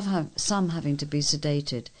 with some having to be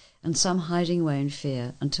sedated and some hiding away in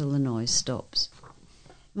fear until the noise stops.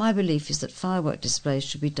 My belief is that firework displays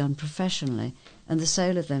should be done professionally and the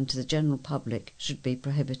sale of them to the general public should be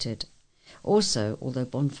prohibited. Also, although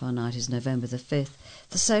Bonfire Night is November the 5th,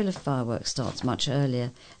 the sale of fireworks starts much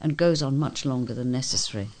earlier and goes on much longer than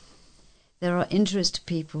necessary. There are injuries to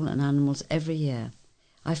people and animals every year.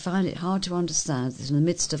 I find it hard to understand that in the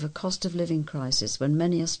midst of a cost of living crisis, when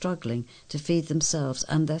many are struggling to feed themselves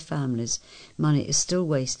and their families, money is still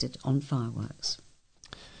wasted on fireworks.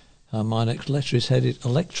 And my next letter is headed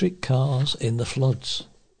Electric Cars in the Floods.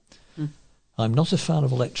 I'm not a fan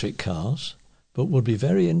of electric cars, but would be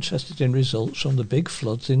very interested in results from the big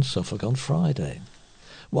floods in Suffolk on Friday.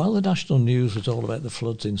 While the national news was all about the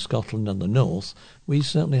floods in Scotland and the north, we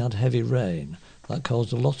certainly had heavy rain that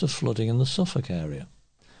caused a lot of flooding in the Suffolk area.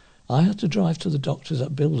 I had to drive to the doctors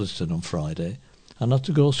at Bilderston on Friday and had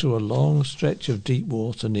to go through a long stretch of deep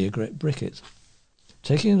water near Great Bricket.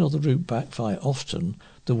 Taking another route back via Ofton,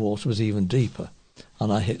 the water was even deeper,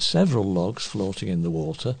 and I hit several logs floating in the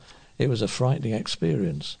water. It was a frightening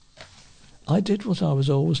experience. I did what I was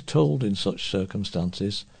always told in such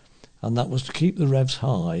circumstances, and that was to keep the revs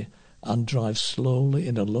high and drive slowly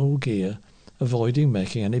in a low gear, avoiding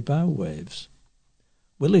making any bow waves.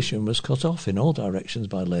 Willisham was cut off in all directions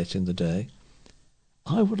by late in the day.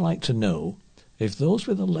 I would like to know if those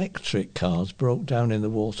with electric cars broke down in the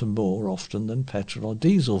water more often than petrol or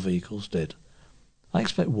diesel vehicles did. I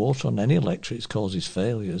expect water on any electrics causes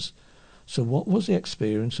failures, so what was the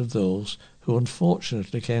experience of those who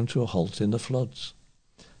unfortunately came to a halt in the floods?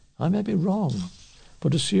 I may be wrong,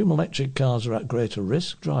 but assume electric cars are at greater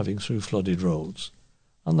risk driving through flooded roads.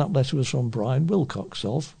 And that letter was from Brian Wilcox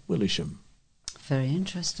of Willisham. Very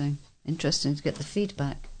interesting. Interesting to get the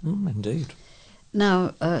feedback. Indeed.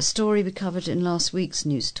 Now, a story we covered in last week's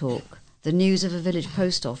NewsTalk. The news of a village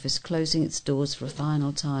post office closing its doors for a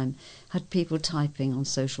final time had people typing on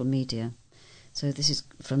social media. So this is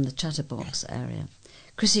from the Chatterbox area.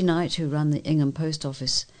 Chrissy Knight, who ran the Ingham post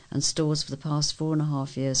office and stores for the past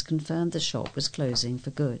 4.5 years, confirmed the shop was closing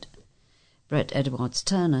for good. Brett Edwards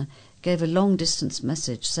Turner gave a long-distance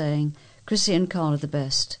message saying, "Chrissy and Carl are the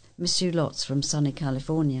best. Miss you lots from sunny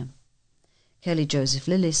California." Kelly Joseph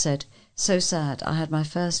Lilly said, "So sad. I had my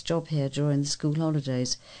first job here during the school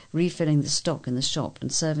holidays, refilling the stock in the shop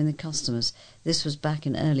and serving the customers. This was back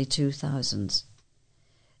in early 2000s.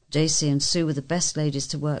 JC and Sue were the best ladies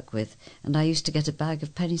to work with, and I used to get a bag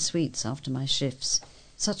of penny sweets after my shifts.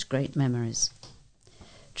 Such great memories."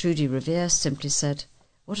 Trudy Revere simply said,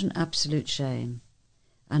 "What an absolute shame."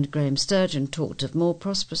 And Graham Sturgeon talked of more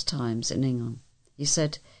prosperous times in Ingham. He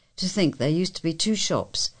said, "To think there used to be 2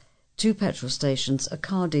 shops, 2 petrol stations, a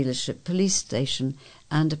car dealership, police station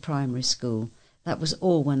and a primary school. That was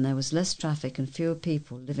all when there was less traffic and fewer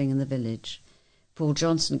people living in the village." Paul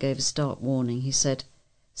Johnson gave a stark warning. He said,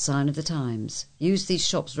 "Sign of the times. Use these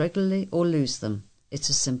shops regularly or lose them. It's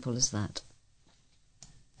as simple as that."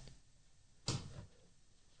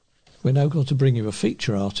 We're now going to bring you a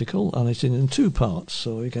feature article, and it's in 2 parts,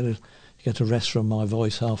 so you get a rest from my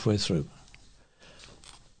voice halfway through.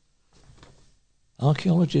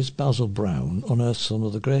 Archaeologist Basil Brown unearthed some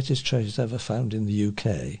of the greatest treasures ever found in the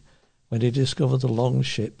UK when he discovered the Long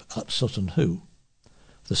Ship at Sutton Hoo.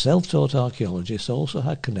 The self-taught archaeologist also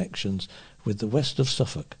had connections with the west of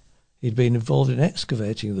Suffolk. He'd been involved in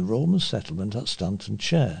excavating the Roman settlement at Stanton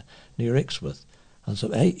Chair, near Ixworth, and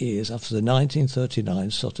some 8 years after the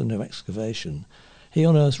 1939 Sutton Hoo excavation, he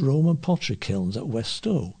unearthed Roman pottery kilns at West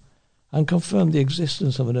Stow and confirmed the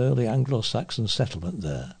existence of an early Anglo-Saxon settlement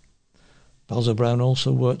there. Basil Brown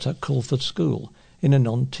also worked at Culford School in a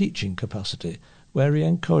non-teaching capacity, where he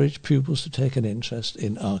encouraged pupils to take an interest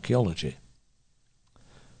in archaeology.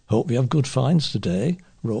 "Hope you have good finds today,"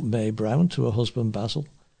 wrote May Brown to her husband Basil.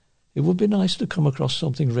 "It would be nice to come across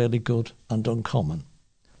something really good and uncommon."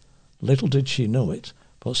 Little did she know it,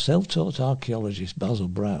 but self-taught archaeologist Basil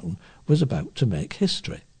Brown was about to make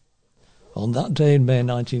history. On that day in May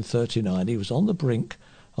 1939, he was on the brink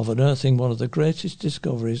of unearthing one of the greatest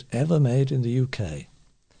discoveries ever made in the UK.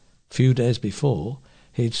 Few days before,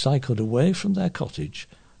 he'd cycled away from their cottage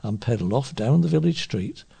and pedalled off down the village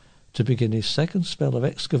street to begin his second spell of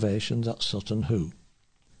excavations at Sutton Hoo.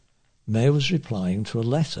 May was replying to a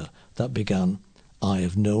letter that began, "I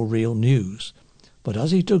have no real news," but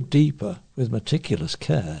as he dug deeper, with meticulous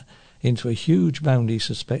care, into a huge mound he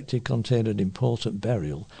suspected contained an important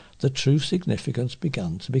burial, the true significance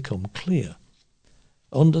began to become clear.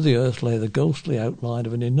 Under the earth lay the ghostly outline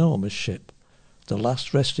of an enormous ship, the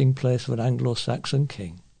last resting place of an Anglo-Saxon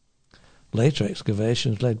king. Later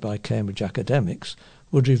excavations led by Cambridge academics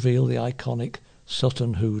would reveal the iconic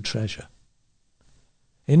Sutton Hoo treasure.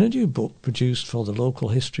 In a new book produced for the local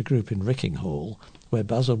history group in Rickinghall, where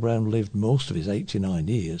Basil Brown lived most of his 89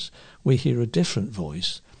 years, we hear a different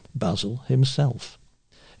voice, Basil himself.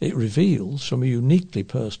 It reveals, from a uniquely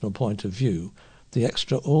personal point of view, the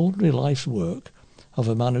extraordinary life's work of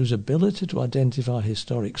a man whose ability to identify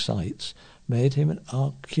historic sites made him an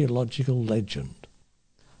archaeological legend.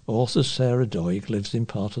 Author Sarah Doig lives in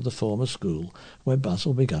part of the former school where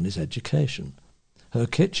Basil began his education. Her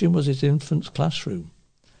kitchen was his infant's classroom.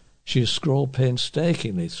 She has scrawled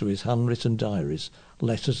painstakingly through his handwritten diaries,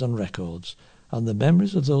 letters and records, and the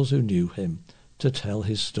memories of those who knew him, to tell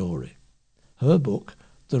his story. Her book,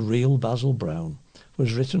 The Real Basil Brown,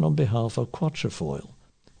 was written on behalf of Quatrefoil,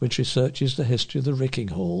 which researches the history of the Ricking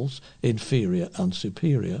Halls, inferior and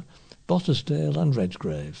superior, Bottersdale and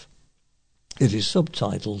Redgrave. It is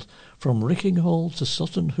subtitled From Ricking Hall to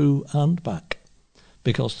Sutton Hoo and Back,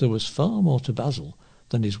 because there was far more to Basil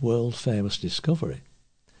than his world-famous discovery.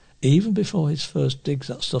 Even before his first digs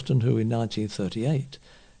at Sutton Hoo in 1938,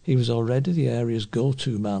 he was already the area's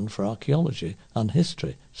go-to man for archaeology and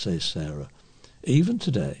history, says Sarah. Even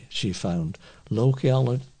today, she found,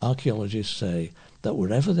 local archaeologists say that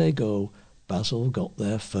wherever they go, Basil got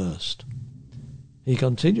there first. He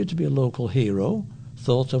continued to be a local hero,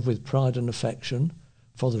 thought of with pride and affection,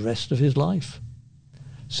 for the rest of his life.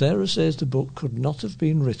 Sarah says the book could not have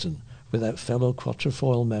been written without fellow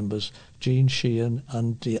Quatrefoil members Jean Sheehan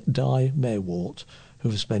and Di Maywart, who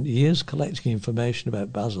have spent years collecting information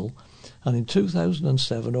about Basil, and in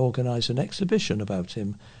 2007 organised an exhibition about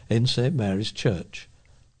him in St Mary's Church.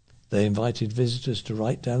 They invited visitors to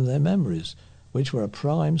write down their memories, which were a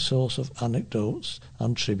prime source of anecdotes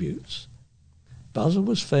and tributes. Basil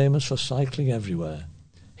was famous for cycling everywhere.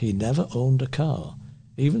 He never owned a car,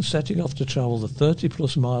 even setting off to travel the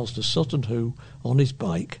 30-plus miles to Sutton Hoo on his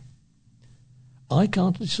bike. "I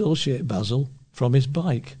can't dissociate Basil from his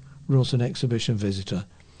bike," wrote an exhibition visitor.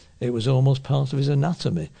 "It was almost part of his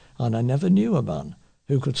anatomy, and I never knew a man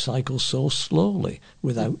who could cycle so slowly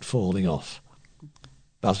without falling off."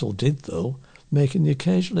 Basil did, though, making the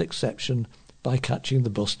occasional exception by catching the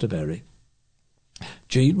bus to Bury.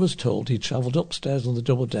 Jean was told he travelled upstairs on the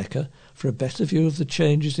double-decker for a better view of the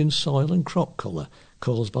changes in soil and crop colour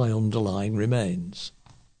caused by underlying remains.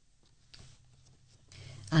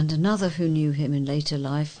 And another who knew him in later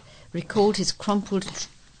life recalled his crumpled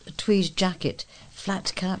tweed jacket,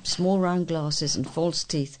 flat cap, small round glasses and false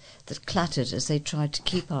teeth that clattered as they tried to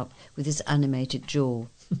keep up with his animated jaw.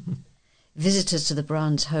 Visitors to the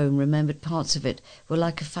Browns' home remembered parts of it were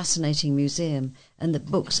like a fascinating museum, and that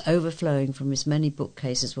books overflowing from his many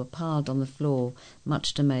bookcases were piled on the floor,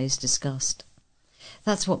 much to May's disgust.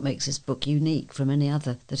 That's what makes this book unique from any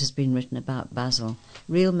other that has been written about Basil,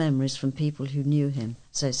 real memories from people who knew him,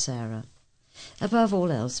 says Sarah. Above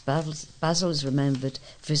all else, Basil is remembered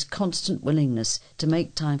for his constant willingness to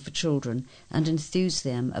make time for children and enthuse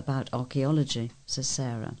them about archaeology, says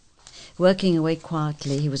Sarah. Working away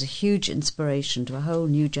quietly, he was a huge inspiration to a whole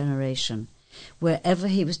new generation. Wherever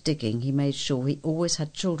he was digging, he made sure he always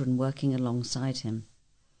had children working alongside him.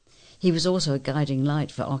 He was also a guiding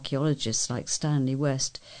light for archaeologists like Stanley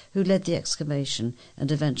West, who led the excavation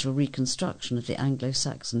and eventual reconstruction of the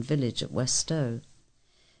Anglo-Saxon village at West Stowe.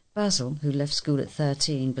 Basil, who left school at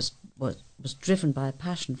 13, was driven by a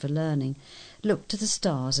passion for learning, looked to the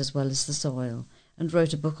stars as well as the soil, and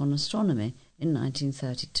wrote a book on astronomy in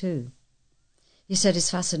 1932. He said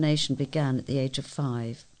his fascination began at the age of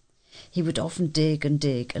 5. He would often dig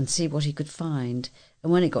and see what he could find,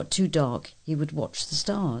 and when it got too dark, he would watch the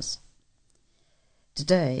stars.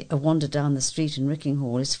 Today, a wander down the street in Ricking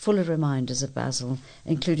Hall is full of reminders of Basil,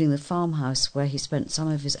 including the farmhouse where he spent some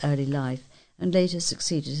of his early life and later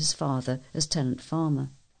succeeded his father as tenant farmer.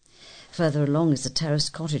 Further along is the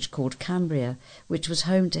terraced cottage called Cambria, which was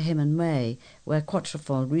home to him and May, where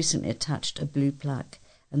Quatrefoil recently attached a blue plaque,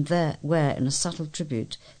 and there, where, in a subtle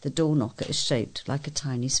tribute, the door knocker is shaped like a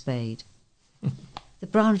tiny spade. The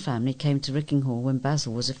Brown family came to Ricking Hall when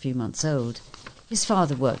Basil was a few months old. His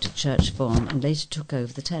father worked at Church Farm and later took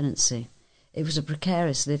over the tenancy. It was a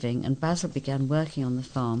precarious living, and Basil began working on the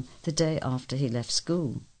farm the day after he left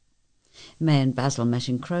school. May and Basil met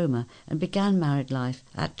in Cromer and began married life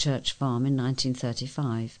at Church Farm in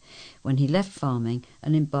 1935, when he left farming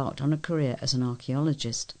and embarked on a career as an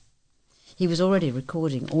archaeologist. He was already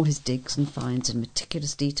recording all his digs and finds in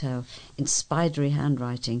meticulous detail, in spidery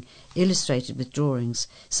handwriting, illustrated with drawings,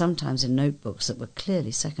 sometimes in notebooks that were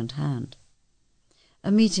clearly second-hand.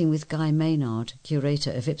 A meeting with Guy Maynard,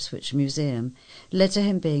 curator of Ipswich Museum, led to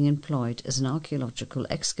him being employed as an archaeological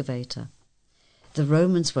excavator. The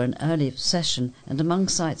Romans were an early obsession, and among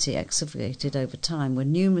sites he excavated over time were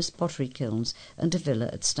numerous pottery kilns and a villa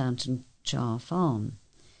at Stanton Char Farm.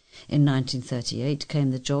 In 1938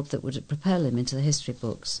 came the job that would propel him into the history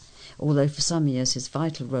books, although for some years his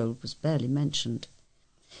vital role was barely mentioned.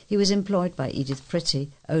 He was employed by Edith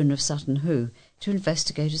Pretty, owner of Sutton Hoo, to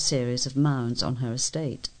investigate a series of mounds on her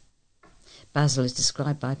estate. Basil is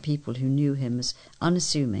described by people who knew him as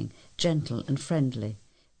unassuming, gentle and friendly,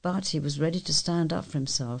 but he was ready to stand up for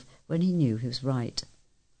himself when he knew he was right.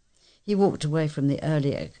 He walked away from the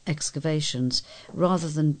early excavations rather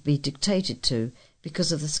than be dictated to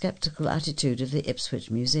because of the sceptical attitude of the Ipswich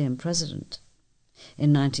Museum president.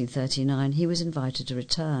 In 1939 he was invited to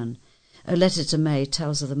return. A letter to May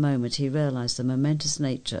tells of the moment he realised the momentous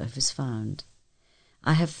nature of his find.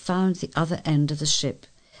 "I have found the other end of the ship,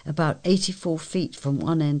 about 84 feet from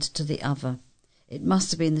one end to the other. It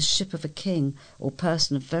must have been the ship of a king or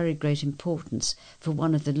person of very great importance for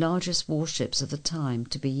one of the largest warships of the time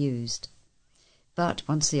to be used." But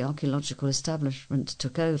once the archaeological establishment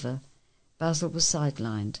took over, Basil was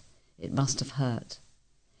sidelined. It must have hurt.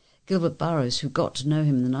 Gilbert Burroughs, who got to know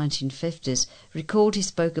him in the 1950s, recalled he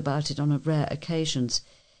spoke about it on rare occasions.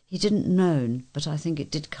 "He didn't moan, but I think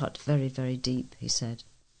it did cut very, very deep," he said.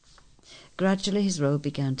 Gradually his role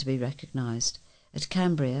began to be recognised. At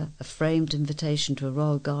Cambria, a framed invitation to a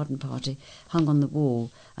royal garden party hung on the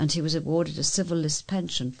wall, and he was awarded a civil list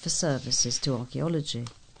pension for services to archaeology.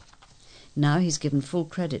 Now he's given full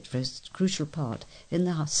credit for his crucial part in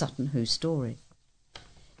the Sutton Hoo story.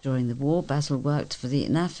 During the war, Basil worked for the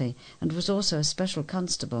NAFI and was also a special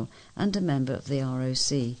constable and a member of the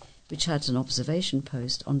ROC, which had an observation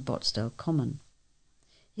post on Botsdale Common.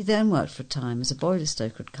 He then worked for a time as a boiler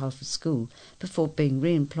stoker at Culford School before being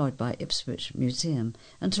re-employed by Ipswich Museum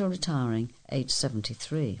until retiring, aged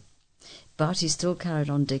 73. But he still carried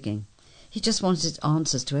on digging. He just wanted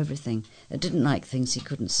answers to everything and didn't like things he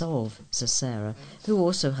couldn't solve, says Sarah, who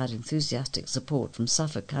also had enthusiastic support from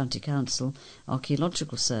Suffolk County Council,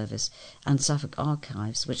 Archaeological Service and Suffolk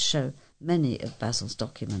Archives, which show many of Basil's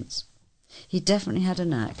documents. He definitely had a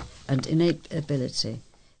knack and innate ability.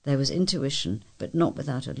 There was intuition, but not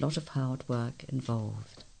without a lot of hard work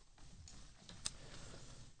involved.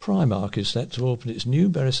 Primark is set to open its new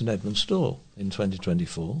Bury St Edmunds store in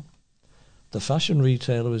 2024. The fashion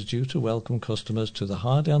retailer is due to welcome customers to the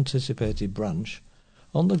highly anticipated branch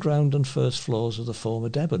on the ground and first floors of the former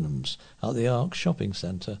Debenhams at the Arc Shopping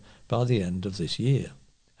Centre by the end of this year.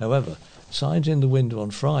 However, signs in the window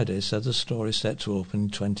on Friday said the store is set to open in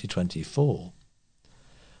 2024.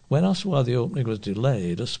 When asked why the opening was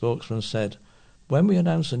delayed, a spokesman said, "When we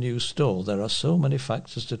announce a new store, there are so many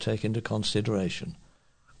factors to take into consideration.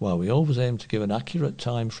 While we always aim to give an accurate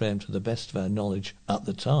time frame to the best of our knowledge at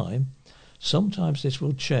the time, sometimes this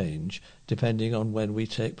will change depending on when we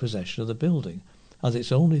take possession of the building, as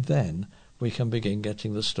it's only then we can begin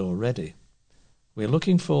getting the store ready. We're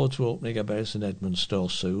looking forward to opening a Bury St Edmunds store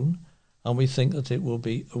soon, and we think that it will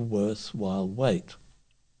be a worthwhile wait.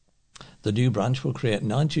 The new branch will create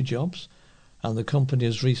 90 jobs, and the company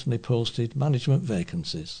has recently posted management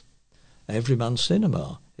vacancies. Everyman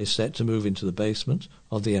Cinema is set to move into the basement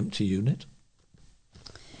of the empty unit."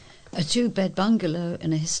 A 2-bed bungalow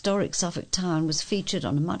in a historic Suffolk town was featured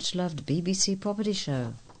on a much-loved BBC property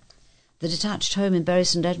show. The detached home in Bury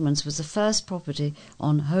St Edmunds was the first property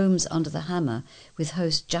on Homes Under the Hammer, with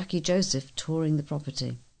host Jackie Joseph touring the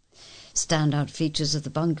property. Standout features of the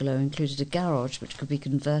bungalow included a garage which could be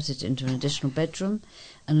converted into an additional bedroom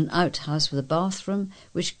and an outhouse with a bathroom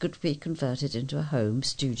which could be converted into a home,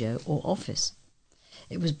 studio or office.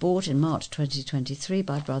 It was bought in March 2023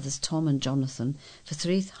 by brothers Tom and Jonathan for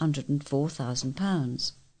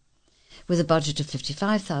 £304,000. With a budget of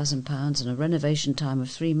 £55,000 and a renovation time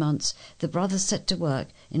of 3 months, the brothers set to work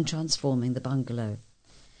in transforming the bungalow.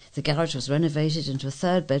 The garage was renovated into a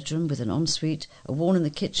 3rd bedroom with an ensuite, a wall in the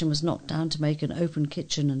kitchen was knocked down to make an open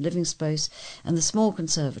kitchen and living space, and the small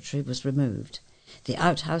conservatory was removed. The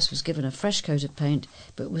outhouse was given a fresh coat of paint,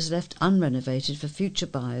 but was left unrenovated for future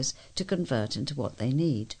buyers to convert into what they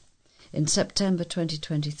need. In September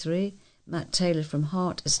 2023, Matt Taylor from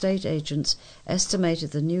Hart Estate Agents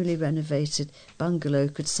estimated the newly renovated bungalow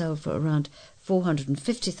could sell for around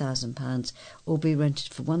 £450,000 or be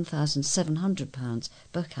rented for £1,700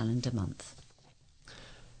 per calendar month.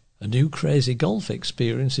 A new crazy golf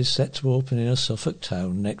experience is set to open in a Suffolk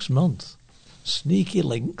town next month. Sneaky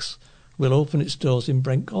Links will open its doors in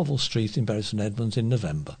Brentcovel Street in Bury St Edmunds in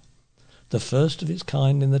November, the first of its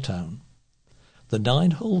kind in the town. The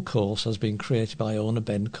 9-hole course has been created by owner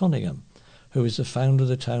Ben Cunningham, who is the founder of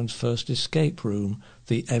the town's first escape room,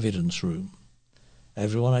 the Evidence Room.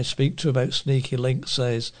 Everyone I speak to about Sneaky Links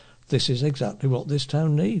says this is exactly what this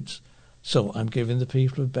town needs, so I'm giving the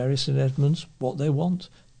people of Bury St Edmunds what they want,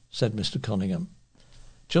 said Mr Cunningham.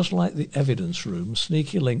 Just like the Evidence Room,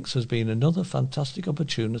 Sneaky Links has been another fantastic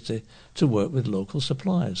opportunity to work with local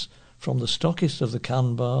suppliers, from the stockists of the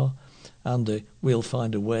Can Bar and the We'll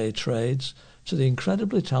Find a Way trades to the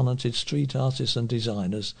incredibly talented street artists and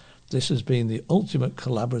designers. This has been the ultimate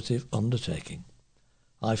collaborative undertaking.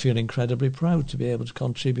 I feel incredibly proud to be able to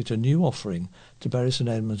contribute a new offering to Bury St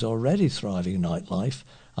Edmunds' already thriving nightlife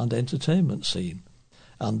and entertainment scene.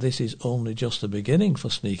 And this is only just the beginning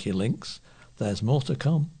for Sneaky Links. There's more to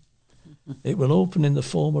come. It will open in the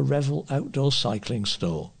former Revel outdoor cycling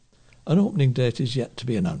store. An opening date is yet to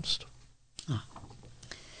be announced.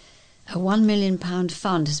 A £1 million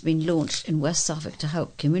fund has been launched in West Suffolk to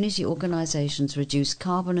help community organisations reduce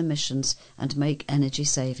carbon emissions and make energy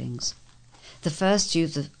savings. The first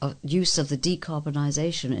use of the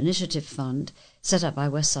Decarbonisation Initiative Fund, set up by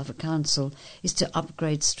West Suffolk Council, is to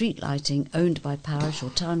upgrade street lighting owned by parish or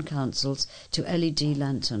town councils to LED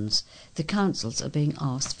lanterns. The councils are being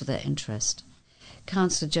asked for their interest.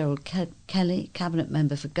 Councillor Gerald Kelly, Cabinet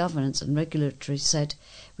Member for Governance and Regulatory, said,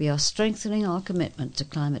 "We are strengthening our commitment to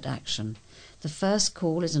climate action. The first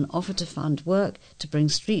call is an offer to fund work to bring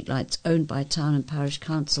streetlights owned by town and parish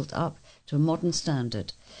councils up to a modern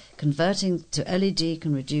standard. Converting to LED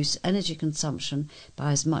can reduce energy consumption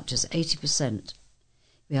by as much as 80%.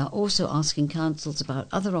 We are also asking councils about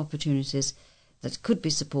other opportunities that could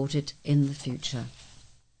be supported in the future."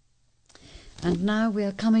 And now we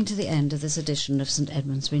are coming to the end of this edition of St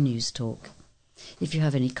Edmundsbury News Talk. If you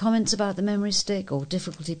have any comments about the memory stick or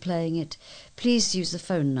difficulty playing it, please use the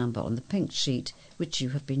phone number on the pink sheet which you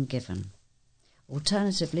have been given.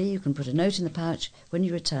 Alternatively, you can put a note in the pouch when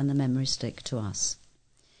you return the memory stick to us.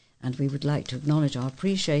 And we would like to acknowledge our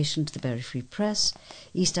appreciation to the Bury Free Press,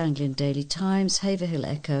 East Anglian Daily Times, Haverhill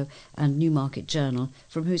Echo and Newmarket Journal,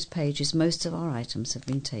 from whose pages most of our items have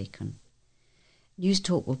been taken. News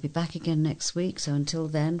Talk will be back again next week, so until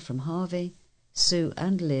then, from Harvey, Sue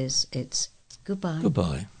and Liz, it's goodbye.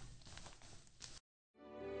 Goodbye.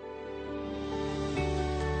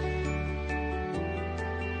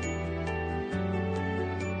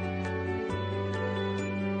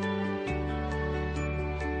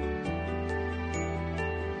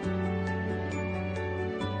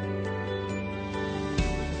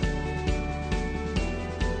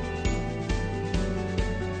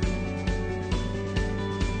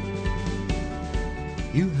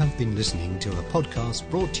 You have been listening to a podcast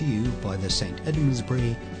brought to you by the St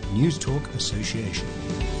Edmundsbury NewsTalk Association.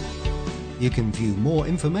 You can view more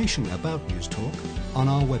information about NewsTalk on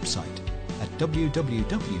our website at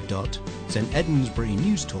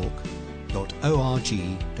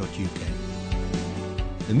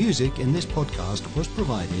www.stedmundsburynewstalk.org.uk. The music in this podcast was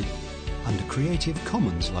provided under Creative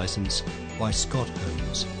Commons license by Scott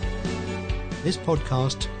Holmes. This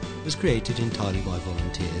podcast was created entirely by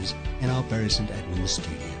volunteers in our Bury St Edmunds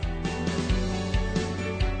studio.